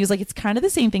laughing, and he was like, it's kind of the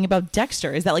same thing about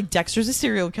Dexter, is that like Dexter's a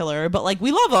serial killer, but like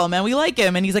we love him and we like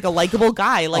him, and he's like a likable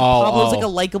guy. Like Pablo's like a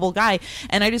likable guy.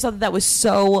 And I just thought that was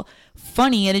so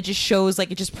funny, and it just shows,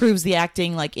 like, it just proves the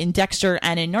acting, like in Dexter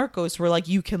and in Narcos, where like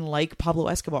you can like Pablo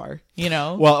Escobar, you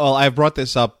know. Well, I've brought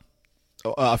this up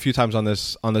a few times on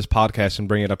this podcast and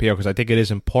bring it up here because I think it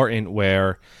is important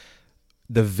where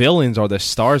the villains are the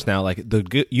stars now. Like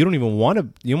you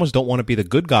almost don't want to be the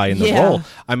good guy in the role.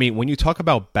 I mean, when you talk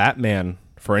about Batman,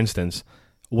 for instance,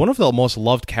 one of the most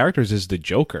loved characters is the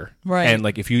Joker. Right. And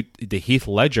like the Heath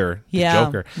Ledger, the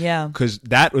Joker. Yeah. Because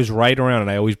that was right around,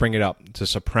 and I always bring it up. The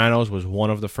Sopranos was one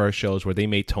of the first shows where they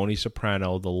made Tony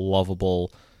Soprano the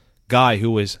lovable guy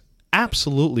who was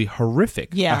absolutely horrific.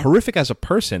 Yeah. Horrific as a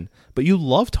person, but you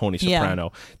love Tony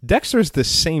Soprano. Yeah. Dexter's the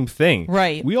same thing.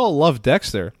 Right. We all love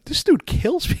Dexter. This dude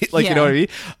kills me. Like, you know what I mean?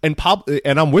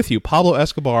 And I'm with you. Pablo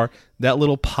Escobar, that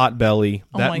little pot belly,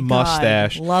 that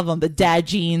mustache. God. Love him. The dad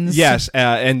jeans. Yes.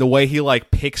 And the way he like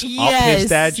picks up his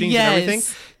dad jeans and everything.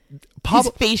 His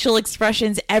facial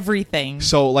expressions, everything.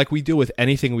 So like we do with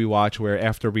anything we watch, where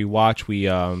after we watch, we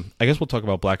I guess we'll talk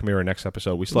about Black Mirror next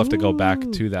episode. We still have to go back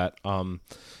to that.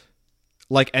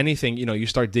 Like anything, you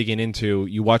start digging into,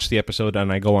 you watch the episode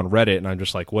and I go on Reddit and I'm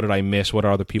just like, what did I miss? What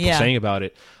are other people saying about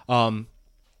it? And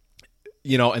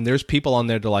there's people on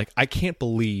there that are like, I can't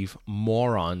believe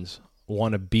morons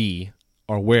want to be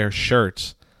or wear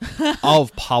shirts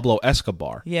of Pablo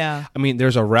Escobar. Yeah. I mean,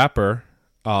 there's a rapper.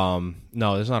 No,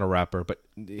 there's not a rapper, but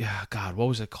God, what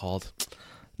was it called?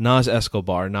 Nas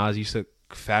Escobar. Nas used to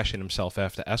fashion himself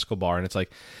after Escobar. And it's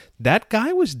like, that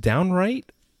guy was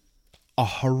downright a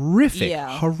horrific,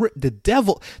 the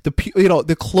devil,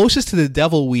 the closest to the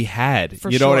devil we had.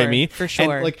 For know what I mean? For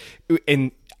sure.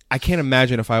 And I can't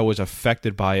imagine if I was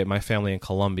affected by it, my family in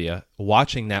Colombia,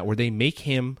 watching that where they make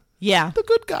him the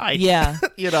good guy. Yeah.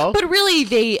 But really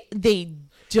they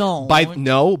don't.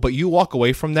 But you walk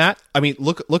away from that. I mean,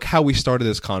 look how we started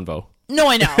this convo. No,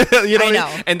 I know. I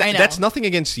know. And that's nothing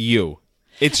against you.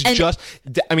 It's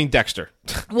Dexter.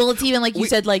 Well, it's even like you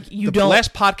said, like the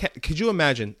last podcast. Could you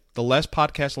imagine the last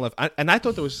podcast on left? And I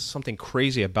thought there was something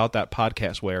crazy about that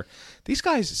podcast where these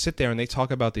guys sit there and they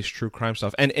talk about this true crime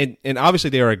stuff. And obviously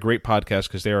they are a great podcast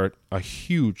because they are a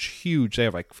huge. They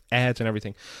have like ads and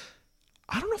everything.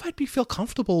 I don't know if I'd feel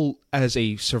comfortable as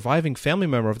a surviving family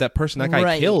member of that person that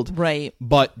guy killed. Right.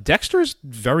 But Dexter's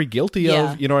very guilty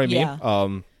of. You know what I mean?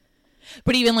 Yeah.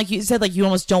 But even like you said, like you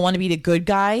almost don't want to be the good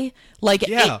guy. Like,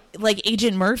 like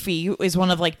Agent Murphy is one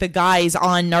of like the guys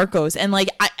on Narcos, and like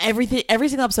every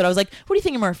single episode, I was like, "What do you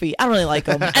think of Murphy? I don't really like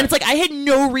him." And it's like I had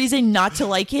no reason not to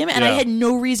like him, and I had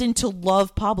no reason to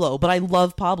love Pablo, but I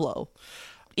love Pablo.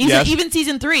 Even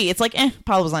season 3, it's like,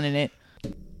 Pablo's not in it.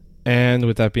 And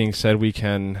with that being said, we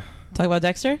can talk about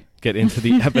Dexter. Get into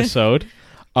the episode.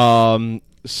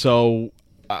 So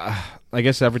I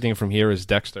guess everything from here is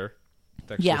Dexter.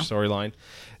 Storyline.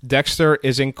 Dexter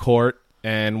is in court,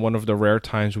 and one of the rare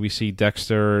times we see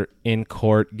Dexter in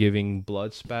court giving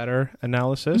blood spatter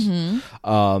analysis.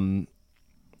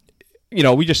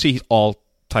 We just see all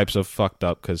types of fucked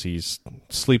up because he's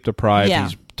sleep deprived. Yeah.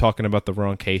 He's talking about the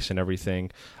wrong case and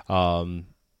everything.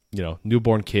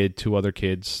 Newborn kid, 2 other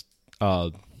kids.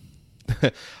 I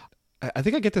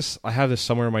think I have this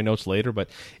somewhere in my notes later, but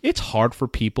it's hard for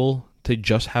people to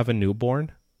just have a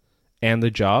newborn and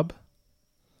the job.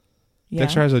 Yeah.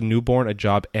 Dexter has a newborn, a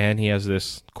job, and he has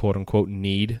this quote unquote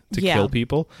need to kill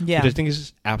people. Yeah. Which I think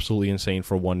is absolutely insane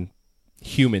for one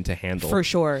human to handle. For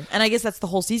sure. And I guess that's the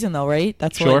whole season though, right?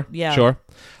 That's Sure.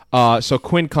 Yeah. So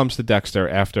Quinn comes to Dexter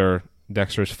after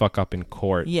Dexter's fuck up in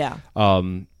court. Yeah.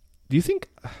 Do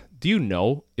you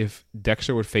know if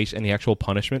Dexter would face any actual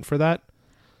punishment for that?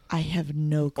 I have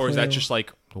no clue. Or is that just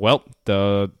like, well,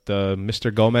 the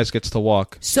Mr. Gomez gets to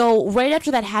walk? So right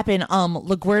after that happened,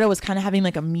 LaGuerta was kind of having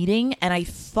like a meeting, and I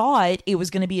thought it was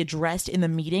going to be addressed in the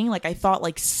meeting. Like I thought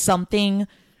like something.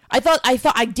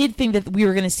 I did think that we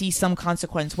were going to see some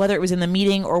consequence, whether it was in the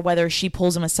meeting or whether she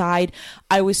pulls him aside.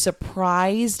 I was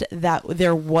surprised that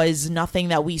there was nothing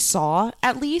that we saw,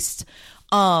 at least.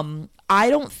 I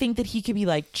don't think that he could be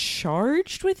like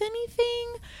charged with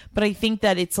anything, but I think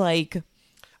that it's like,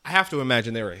 I have to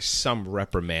imagine there is some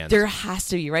reprimand. there has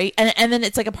to be, right? And then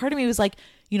it's like a part of me was like,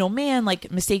 man,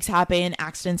 like mistakes happen,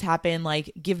 accidents happen,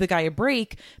 like give the guy a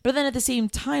break. But then at the same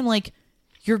time, like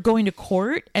you're going to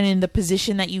court, and in the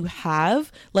position that you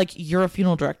have, like you're a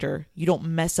funeral director, you don't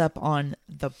mess up on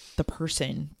the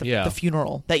person, the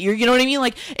funeral that you know what I mean?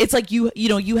 Like it's like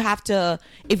you have to,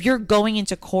 if you're going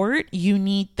into court, you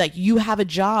need, like you have a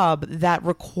job that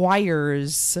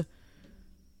requires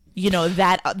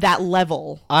that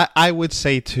level. I would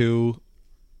say too,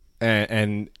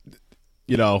 and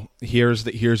here's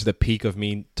the peak of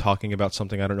me talking about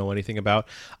something I don't know anything about.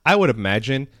 I would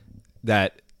imagine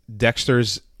that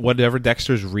whatever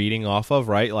Dexter's reading off of,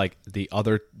 right? Like the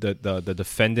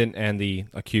defendant and the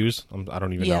accused. I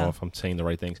don't even know if I'm saying the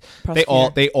right things. They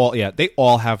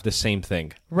all have the same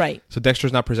thing, right? So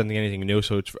Dexter's not presenting anything new.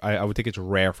 So I would think it's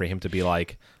rare for him to be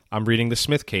like, I'm reading the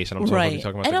Smith case and I'm talking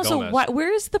about and the also, Gomez.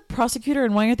 where is the prosecutor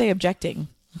and why aren't they objecting?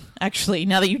 Actually,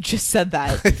 now that you just said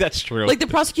that, that's true. Like the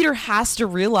prosecutor has to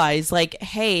realize, like,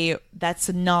 hey, that's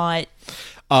not.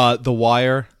 The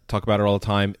Wire talk about it all the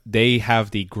time. They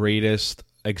have the greatest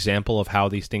example of how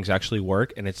these things actually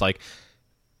work, and it's like,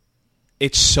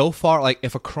 it's so far, like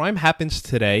if a crime happens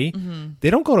today,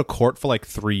 they don't go to court for like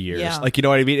 3 years. Yeah. Like, you know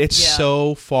what I mean? It's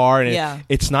so far, and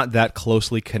it's not that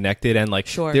closely connected, and like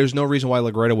there's no reason why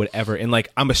LaGuerta would ever, and like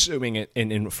I'm assuming it,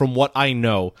 and from what I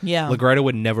know, LaGuerta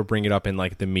would never bring it up in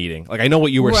like the meeting. Like I know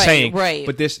what you were saying,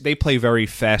 but they play very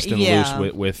fast and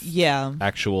loose with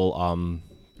actual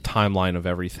timeline of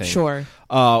everything.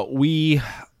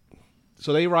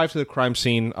 So they arrive to the crime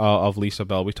scene of Lisa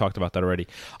Bell. We talked about that already.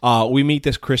 We meet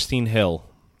this Christine Hill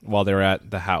while they're at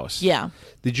the house. Yeah.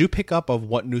 Did you pick up of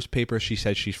what newspaper she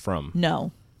said she's from?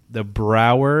 No. The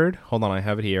Broward, hold on, I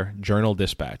have it here,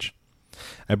 Journal-Dispatch.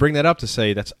 I bring that up to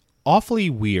say that's awfully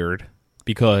weird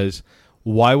because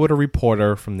why would a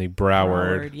reporter from the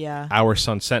Broward Our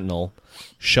Sun Sentinel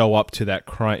show up to that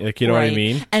crime? Like, you know what I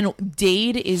mean? And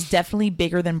Dade is definitely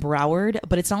bigger than Broward,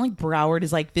 but it's not like Broward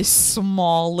is like this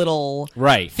small little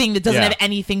thing that doesn't have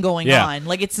anything going on.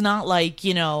 Like, it's not like,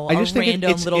 a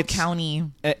random little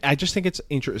county. I just think it's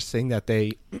interesting that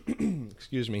they,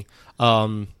 excuse me,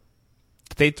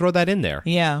 they throw that in there.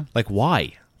 Yeah. Like,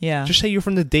 why? Yeah. Just say you're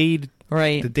from the Dade.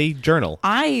 Right. The Dade Journal.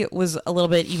 I was a little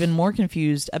bit even more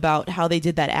confused about how they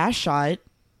did that ass shot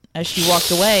as she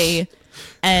walked away,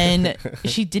 and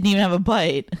she didn't even have a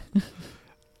bite.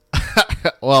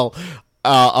 Well,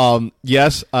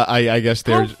 yes, I guess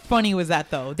there's... How funny was that,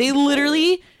 though?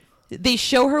 They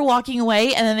show her walking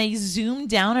away, and then they zoom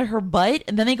down at her butt,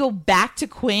 and then they go back to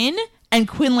Quinn, and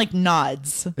Quinn, like,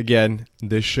 nods. Again,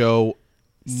 this show...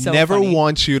 So never funny.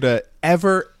 wants you to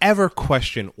ever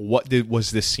question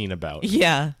was this scene about.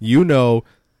 Yeah. You know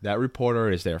that reporter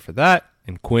is there for that,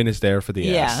 and Quinn is there for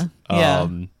the ass. Yeah.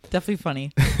 Definitely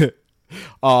funny.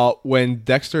 When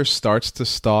Dexter starts to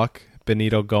stalk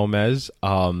Benito Gomez,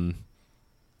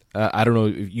 I don't know,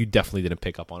 you definitely didn't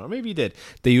pick up on it. Or maybe you did.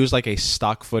 They used like a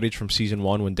stock footage from season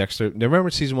 1 when Dexter... Remember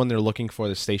season 1 they're looking for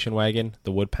the station wagon?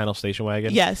 The wood panel station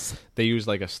wagon? Yes. They used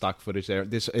like a stock footage there.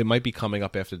 It might be coming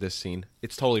up after this scene.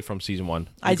 It's totally from season 1.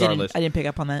 I didn't pick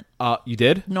up on that. You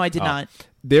did? No, I did not.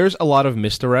 There's a lot of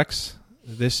misdirects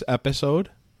this episode,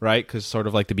 right? Because sort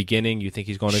of like the beginning, you think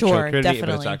he's going to Trinity, definitely.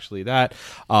 but it's actually that.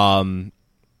 The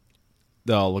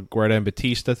LaGuerta and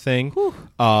Batista thing.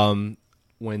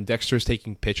 When Dexter's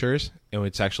taking pictures, and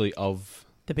it's actually of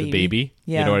the baby.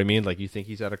 Yeah. You know what I mean? Like, you think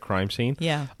he's at a crime scene.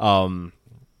 Yeah. When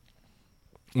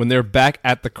they're back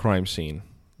at the crime scene,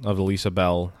 of the Lisa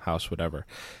Bell house, whatever.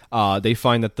 They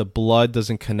find that the blood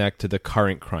doesn't connect to the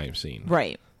current crime scene.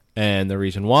 Right. And the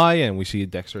reason why, and we see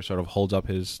Dexter sort of holds up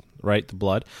his, the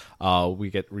blood. We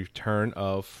get return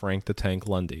of Frank the Tank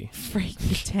Lundy. Frank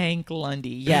the Tank Lundy,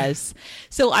 yes.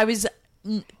 So I was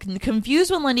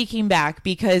confused when Lundy came back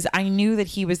because I knew that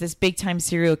he was this big-time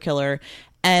serial killer,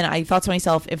 and I thought to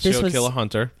myself, if this was...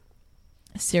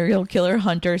 Serial killer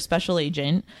hunter special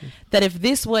agent, that if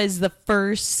this was the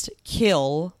first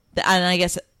kill, and I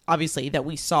guess obviously that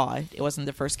we saw, it wasn't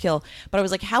the first kill, but I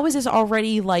was like, how is this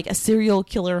already like a serial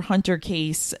killer hunter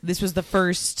case? This was the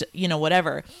first,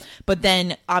 whatever. But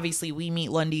then obviously we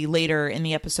meet Lundy later in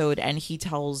the episode, and he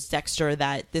tells Dexter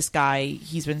that this guy,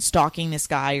 he's been stalking this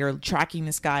guy or tracking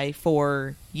this guy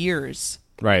for years.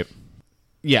 Right.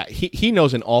 Yeah, he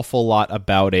knows an awful lot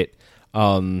about it.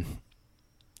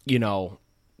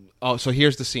 Oh, so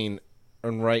here's the scene.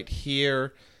 And right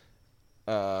here,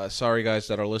 sorry guys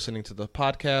that are listening to the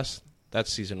podcast,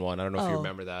 that's season 1. I don't know if you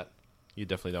remember that. You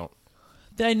definitely don't.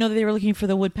 Did I know that they were looking for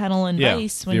the wood panel and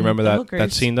vice? Do you remember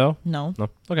that scene though? No.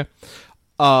 Okay.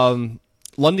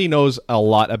 Lundy knows a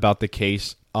lot about the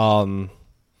case.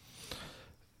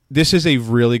 This is a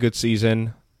really good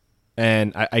season,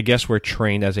 and I guess we're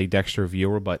trained as a Dexter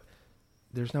viewer, but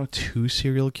there's now 2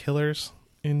 serial killers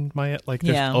in Miami. Like,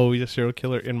 there's always a serial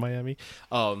killer in Miami.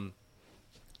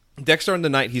 Dexter, on the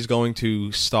night he's going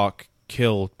to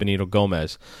kill Benito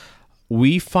Gomez,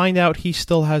 we find out he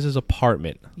still has his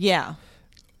apartment. Yeah.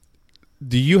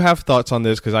 Do you have thoughts on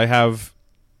this? Because I have,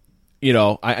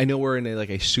 I know we're in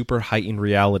a super heightened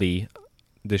reality,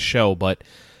 this show, but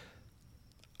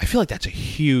I feel like that's a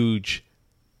huge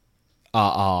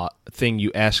thing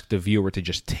you ask the viewer to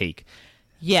just take.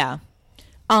 Yeah.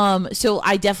 So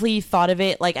I definitely thought of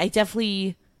it. Like, I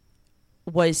definitely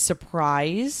was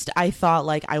surprised. I thought,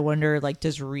 I wonder,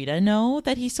 does Rita know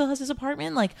that he still has his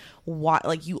apartment? Like, what?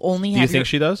 Like, you only have. Do you think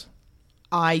she does?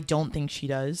 I don't think she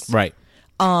does. Right.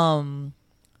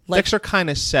 Dexter kind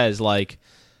of says, what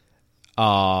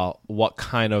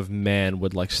kind of man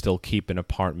would still keep an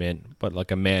apartment, but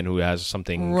a man who has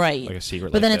something right, like a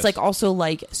secret. But then this. It's also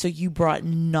so you brought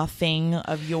nothing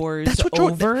of yours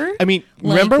over. I mean,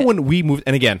 remember when we moved?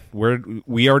 And again,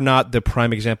 we are not the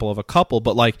prime example of a couple,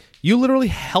 but you literally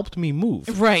helped me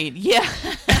move, right? Yeah.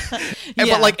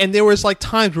 And there was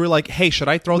times where we're hey, should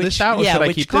I throw this out or should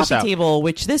I keep this out? Table,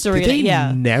 which this arena, Did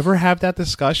they never have that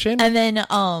discussion? And then it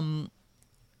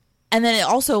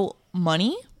also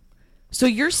money. So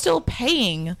you're still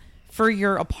paying for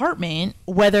your apartment,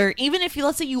 even if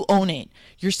let's say you own it,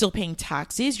 you're still paying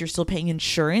taxes, you're still paying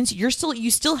insurance, you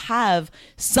still have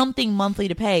something monthly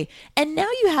to pay. And now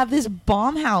you have this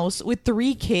bomb house with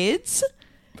 3 kids.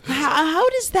 How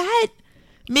does that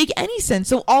make any sense?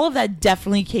 So all of that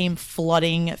definitely came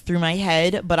flooding through my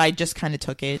head, but I just kind of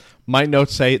took it. My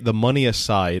notes say, the money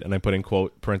aside, and I put in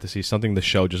quote parentheses, something the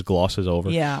show just glosses over.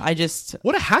 Yeah,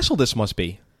 what a hassle this must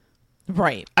be.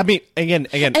 Right. I mean, again.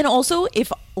 And also,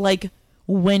 if,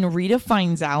 when Rita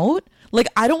finds out,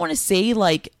 I don't want to say,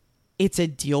 it's a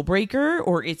deal breaker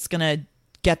or it's going to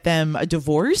get them a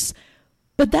divorce,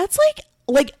 but that's,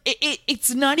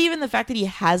 it's not even the fact that he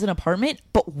has an apartment,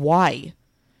 but why?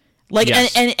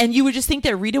 Yes. And you would just think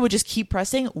that Rita would just keep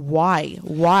pressing, why?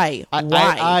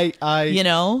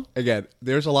 Again,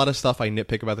 there's a lot of stuff I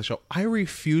nitpick about the show. I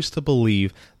refuse to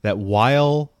believe that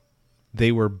while they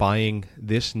were buying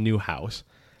this new house,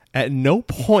 at no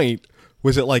point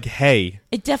was it hey,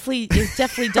 it definitely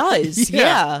does.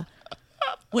 Yeah.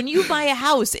 When you buy a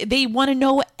house, they want to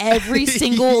know every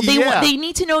single they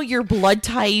need to know your blood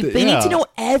type, they need to know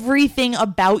everything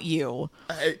about you.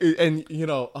 And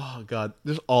oh god,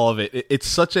 there's all of it. It's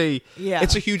such a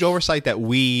it's a huge oversight that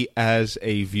we as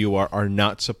a viewer are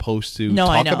not supposed to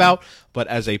talk about, but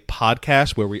as a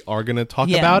podcast where we are going to talk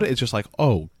about it, it's just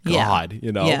oh god,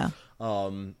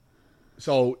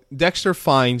 So Dexter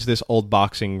finds this old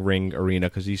boxing ring arena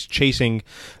because he's chasing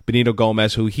Benito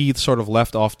Gomez, who he sort of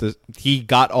left off. He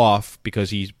got off because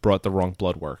he brought the wrong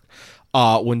blood work.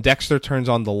 When Dexter turns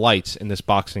on the lights in this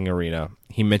boxing arena,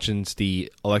 he mentions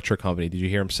the electric company. Did you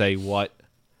hear him say what?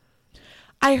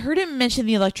 I heard him mention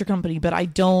the electric company, but I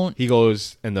don't. He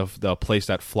goes, and the place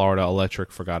that Florida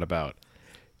Electric forgot about.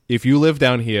 If you live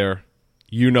down here,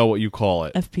 you know what you call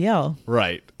it. FPL.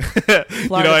 Right.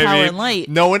 Florida Power and Light.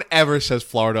 No one ever says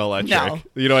Florida Electric. No.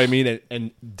 You know what I mean?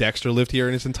 And Dexter lived here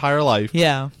in his entire life.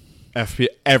 Yeah.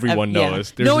 Everyone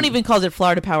knows. No one even calls it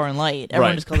Florida Power and Light.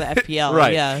 Everyone just calls it FPL.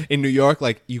 Right. Yeah. In New York,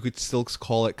 you could still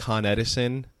call it Con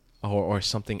Edison or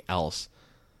something else.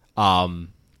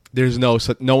 There's no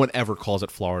one ever calls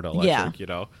it Florida Electric,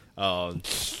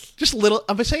 Just little.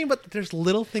 I'm saying, but there's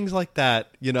little things like that,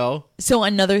 you know. So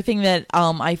another thing that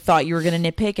I thought you were going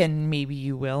to nitpick, and maybe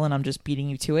you will, and I'm just beating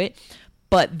you to it,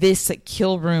 but this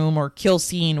kill room or kill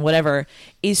scene, whatever,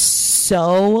 is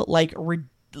so like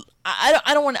I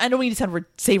don't mean to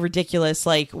say ridiculous,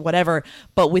 like whatever,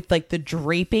 but with like the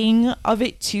draping of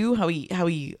it too, how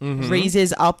he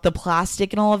raises up the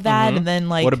plastic and all of that, and then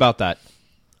like What about that?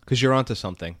 Because you're onto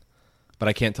something, but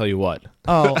I can't tell you what.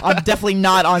 oh, I'm definitely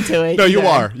not onto it. No, you either.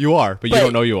 are, but you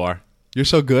don't know you are. You're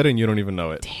so good, and you don't even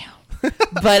know it. Damn.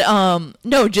 But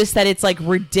no, just that it's like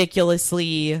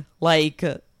ridiculously like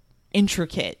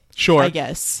intricate. Sure. I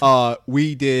guess.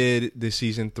 We did the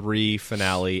season 3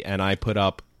 finale, and I put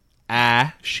up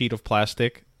a sheet of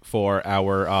plastic for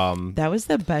our. That was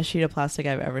the best sheet of plastic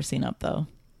I've ever seen up, though.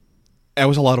 It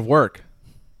was a lot of work.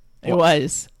 It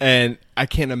was. And I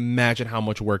can't imagine how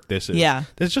much work this is. Yeah.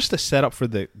 There's just a setup for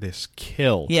this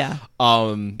kill. Yeah.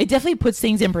 It definitely puts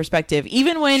things in perspective.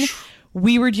 Even when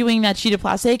we were doing that sheet of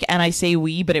plastic, and I say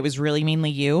we, but it was really mainly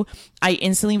you, I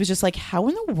instantly was just like, how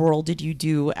in the world did you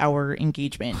do our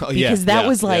engagement? Because that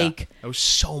was like... It was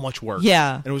so much work.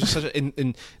 Yeah. And it was just such a...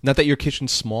 And not that your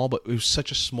kitchen's small, but it was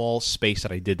such a small space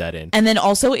that I did that in. And then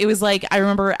also it was like, I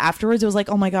remember afterwards it was like,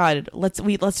 oh my God, let's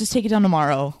just take it down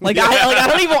tomorrow. Like, I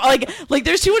don't even... Like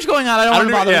there's too much going on. I don't want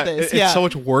to bother with this. It's so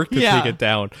much work to take it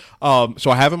down.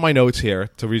 So I have in my notes here,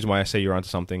 the reason why I say you're onto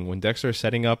something, when Dexter is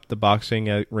setting up the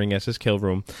boxing ring as his kill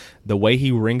room, the way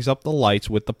he rings up the lights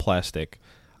with the plastic,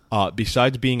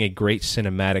 besides being a great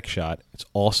cinematic shot, it's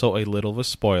also a little of a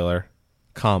spoiler,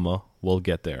 we'll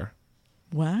get there.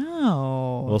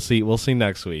 Wow. We'll see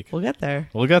next week. We'll get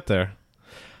there.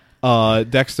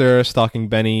 Dexter, stalking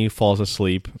Benny, falls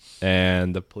asleep,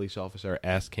 and the police officer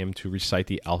asks him to recite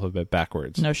the alphabet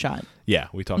backwards. No shot. Yeah,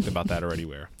 we talked about that already.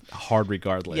 Where hard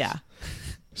regardless. Yeah.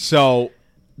 So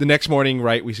the next morning,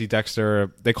 right, we see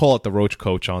Dexter. They call it the Roach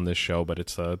Coach on this show, but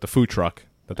it's the food truck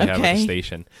that they have at the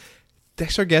station.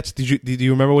 Dexter gets. Did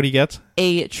you remember what he gets?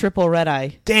 A triple red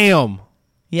eye. Damn.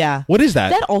 Yeah. What is that?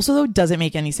 That also, though, doesn't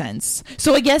make any sense.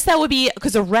 So I guess that would be,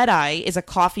 because a red eye is a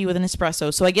coffee with an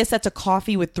espresso. So I guess that's a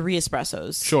coffee with 3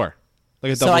 espressos. Sure.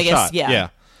 Like a double I guess, shot. yeah.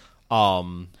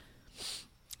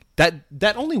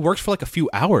 That only works for like a few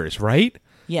hours, right?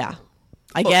 Yeah.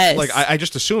 I guess. Like I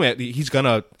just assume he's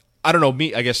gonna. I don't know.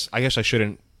 Me. I guess I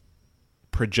shouldn't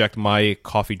project my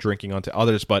coffee drinking onto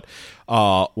others, but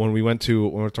when we went to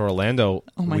Orlando,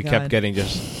 we kept getting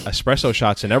just espresso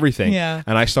shots and everything. Yeah.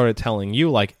 And I started telling you,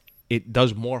 like, it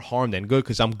does more harm than good,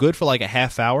 because I'm good for like a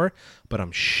half hour, but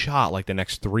I'm shot like the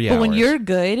next 3 hours. But when you're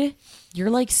good, you're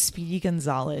like Speedy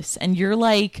Gonzalez, and you're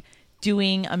like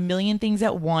doing a million things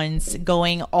at once,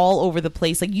 going all over the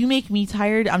place. Like, you make me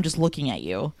tired. I'm just looking at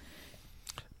you.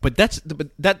 But that's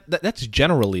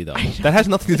generally, though. That has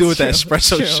nothing to do with that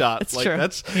espresso shot. It's like true.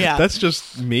 that's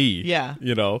just me. Yeah.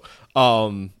 You know.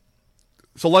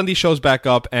 So Lundy shows back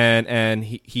up, and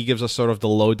he gives us sort of the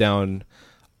lowdown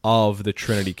of the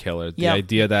Trinity Killer. The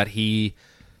idea that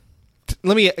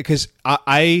because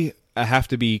I have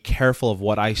to be careful of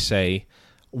what I say.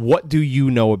 What do you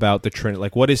know about the Trinity?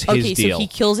 Like, what is his deal? So he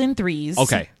kills in 3s.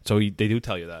 Okay, so they do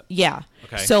tell you that. Yeah.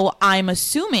 Okay. So I'm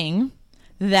assuming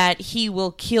that he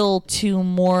will kill 2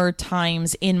 more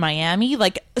times in Miami.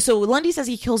 Like, so Lundy says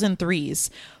he kills in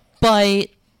 3s, but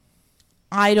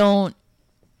I don't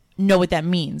know what that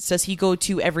means. Does he go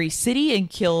to every city and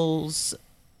kills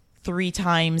 3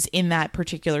 times in that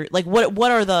particular? Like,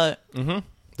 what are the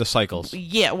the cycles?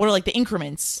 Yeah, what are like the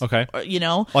increments? Okay, you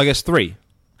know. Well, I guess 3.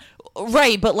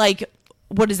 Right, but like,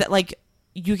 what is that like?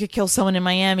 You could kill someone in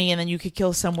Miami and then you could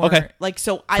kill somewhere. Okay. Like,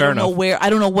 so I Fair don't know enough. where, I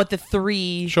don't know what the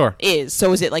 3 Sure. is.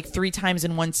 So is it like 3 times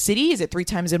in one city? Is it 3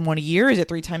 times in 1 year? Is it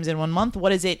 3 times in 1 month?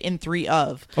 What is it in 3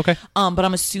 of? Okay. But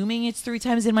I'm assuming it's 3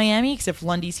 times in Miami, because if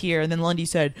Lundy's here and then Lundy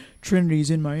said Trinity's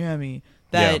in Miami,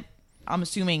 that I'm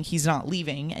assuming he's not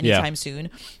leaving anytime soon.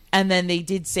 And then they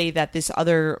did say that this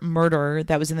other murder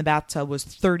that was in the bathtub was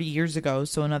 30 years ago.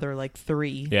 So another like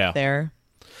 3 there.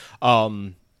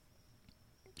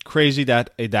 Crazy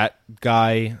that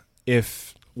guy,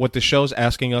 if what the show's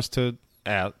asking us to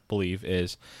believe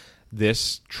is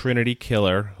this Trinity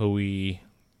Killer, who we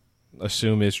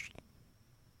assume is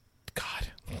God.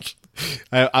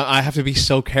 I have to be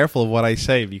so careful of what I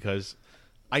say, because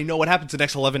I know what happens in the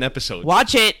next 11 episodes.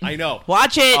 Watch it. I know.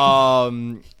 Watch it.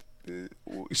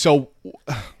 So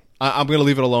I'm going to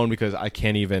leave it alone, because I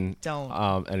can't even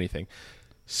Don't. Anything.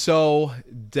 So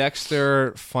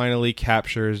Dexter finally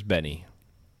captures Benny.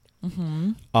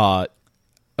 Mm-hmm.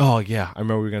 Oh yeah, I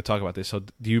remember we were going to talk about this. So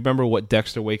do you remember what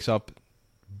Dexter wakes up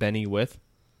Benny with?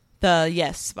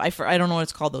 Yes, I don't know what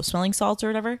it's called though. Smelling salts or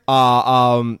whatever.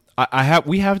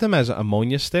 We have them as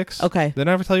ammonia sticks. Okay. Did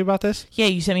I ever tell you about this? Yeah,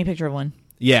 you sent me a picture of one.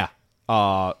 Yeah.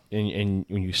 And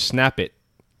when you snap it.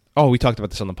 Oh, we talked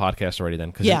about this on the podcast already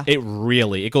then. Because it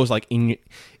really goes like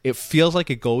it feels like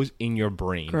it goes in your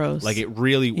brain. Gross. Like it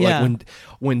really, like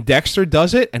when Dexter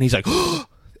does it and he's like,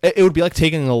 it would be like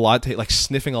taking a latte, like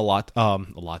sniffing a latte,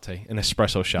 an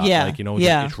espresso shot. Yeah. Like,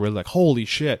 Yeah. it's really like, holy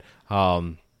shit.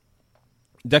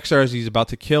 Dexter, as he's about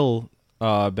to kill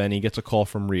Benny, gets a call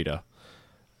from Rita.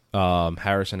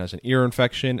 Harrison has an ear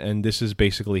infection, and this is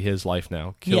basically his life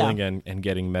now, killing and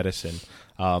getting medicine.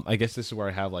 I guess this is where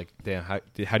I have like, damn,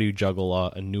 how do you juggle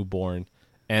a newborn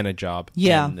and a job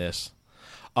and this?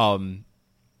 I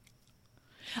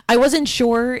wasn't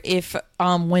sure if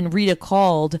when Rita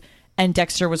called and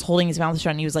Dexter was holding his mouth shut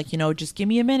and he was like, just give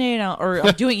me a minute, or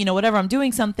I'm doing, whatever, I'm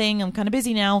doing something, I'm kind of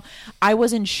busy now. I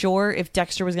wasn't sure if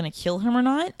Dexter was going to kill him or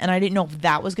not, and I didn't know if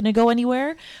that was going to go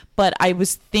anywhere, but I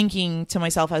was thinking to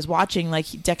myself as watching, like,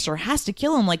 Dexter has to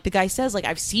kill him. Like, the guy says, like,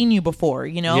 I've seen you before,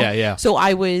 Yeah. So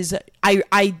I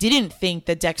didn't think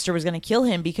that Dexter was going to kill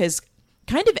him, because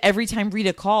kind of every time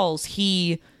Rita calls,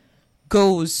 he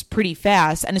goes pretty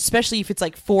fast, and especially if it's,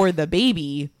 like, for the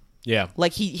baby. Yeah.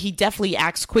 Like he definitely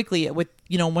acts quickly with,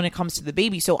 when it comes to the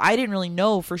baby. So I didn't really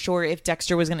know for sure if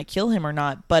Dexter was going to kill him or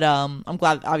not. But I'm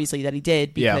glad obviously that he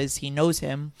did, because he knows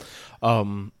him. A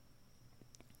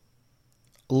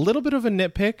little bit of a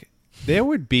nitpick. There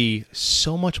would be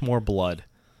so much more blood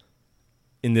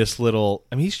in this little,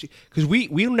 because we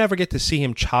never get to see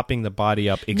him chopping the body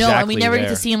up exactly. No, and we never get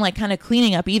to see him like kind of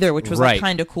cleaning up either, which was like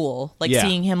kind of cool. Like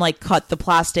seeing him like cut the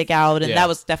plastic out, and that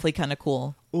was definitely kind of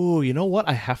cool. Ooh, you know what?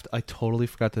 I totally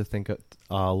forgot to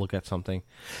look at something.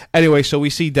 Anyway, so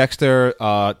we see Dexter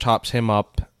chops him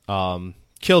up,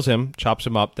 kills him, chops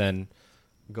him up, then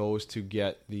goes to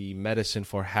get the medicine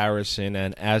for Harrison,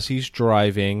 and as he's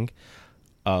driving,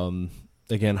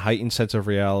 again, heightened sense of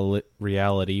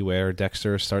reality where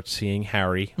Dexter starts seeing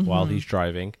Harry while he's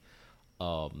driving.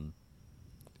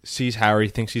 Sees Harry,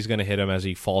 thinks he's going to hit him as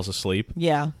he falls asleep.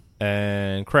 Yeah.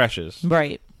 And crashes.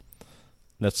 Right.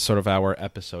 That's sort of how our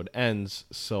episode ends.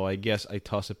 So I guess I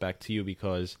toss it back to you,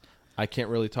 because I can't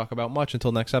really talk about much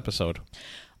until next episode.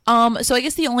 So I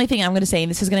guess the only thing I'm going to say, and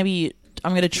this is going to be,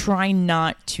 I'm going to try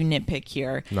not to nitpick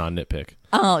here. Non-nitpick.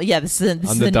 Oh, yeah. This is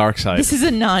on the dark side. This is a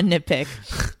non-nitpick.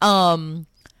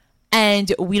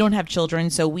 And we don't have children,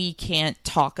 so we can't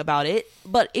talk about it.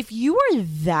 But if you are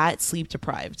that sleep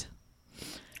deprived,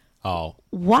 why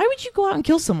would you go out and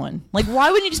kill someone? Like, why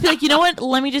wouldn't you just be like, you know what?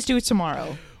 Let me just do it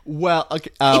tomorrow. Well,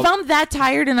 okay, if I'm that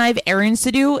tired and I have errands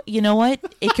to do, you know what?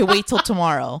 It could wait till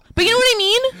tomorrow. But you know what I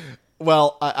mean?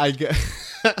 Well, I get.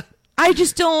 I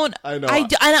just don't. I know.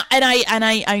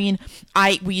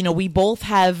 We both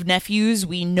have nephews.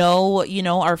 We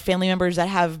know, our family members that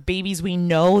have babies. We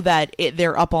know that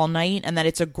they're up all night and that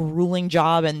it's a grueling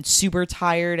job and super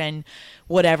tired and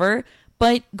whatever.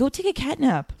 But go take a cat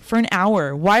nap for an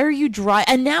hour. Why are you dry?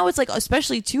 And now it's like,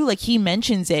 especially too, like he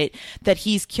mentions it, that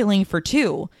he's killing for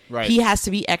two. Right. He has to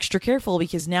be extra careful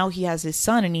because now he has his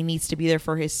son and he needs to be there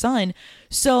for his son.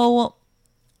 So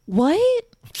what?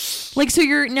 Like, so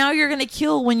you're going to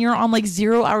kill when you're on like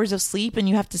 0 hours of sleep and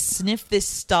you have to sniff this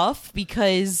stuff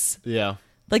because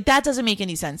like that doesn't make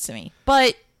any sense to me,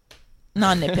 but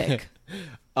non-nitpick.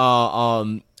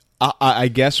 I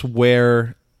guess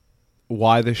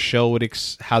how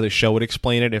the show would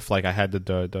explain it, if like I had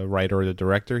the writer or the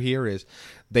director here, is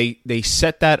they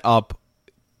set that up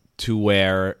to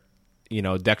where,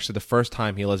 Dexter, the first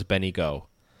time he lets Benny go,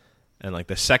 and like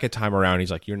the second time around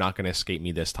he's like, you're not going to escape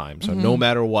me this time, so no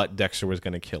matter what, Dexter was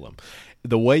going to kill him.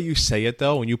 The way you say it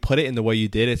though, when you put it in the way you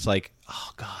did, it's like,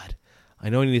 oh god, I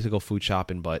know I need to go food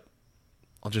shopping, but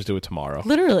I'll just do it tomorrow.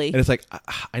 Literally. And it's like,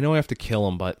 I know I have to kill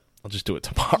him, but I'll just do it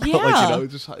tomorrow. Yeah.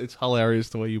 Like, it's hilarious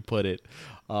the way you put it.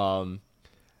 I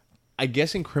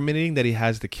guess incriminating that he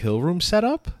has the kill room set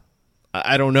up.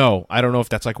 I don't know. I don't know if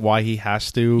that's like why he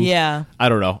has to. Yeah. I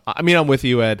don't know. I mean, I'm with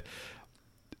you, Ed.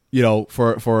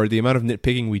 For the amount of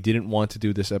nitpicking we didn't want to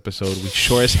do this episode, we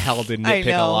sure as hell did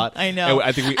nitpick a lot. I know.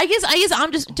 And I guess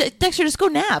I'm just, Dexter, just go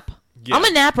nap. Yeah. I'm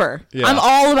a napper. Yeah. I'm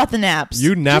all about the naps.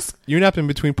 You napped in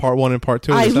between part 1 and part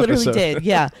 2 of I this literally episode. did.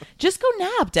 Yeah. Just go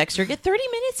nap, Dexter. Get 30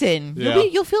 minutes in. Yeah.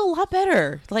 You'll feel a lot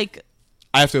better. Like,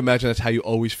 I have to imagine that's how you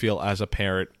always feel as a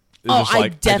parent. It's oh, just I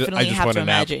like, definitely just have want to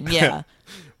nap. imagine.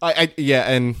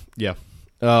 Yeah.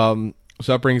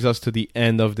 So that brings us to the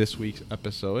end of this week's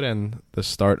episode and the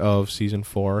start of season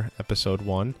 4, episode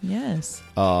 1. Yes.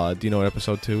 Do you know what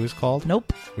episode 2 is called?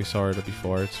 Nope. We saw it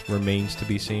before. It's Remains to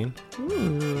be Seen.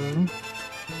 Ooh.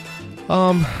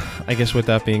 I guess with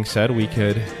that being said, we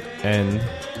could end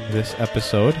this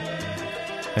episode.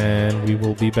 And we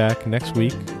will be back next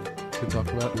week to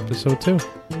talk about episode 2.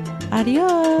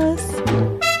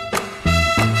 Adios.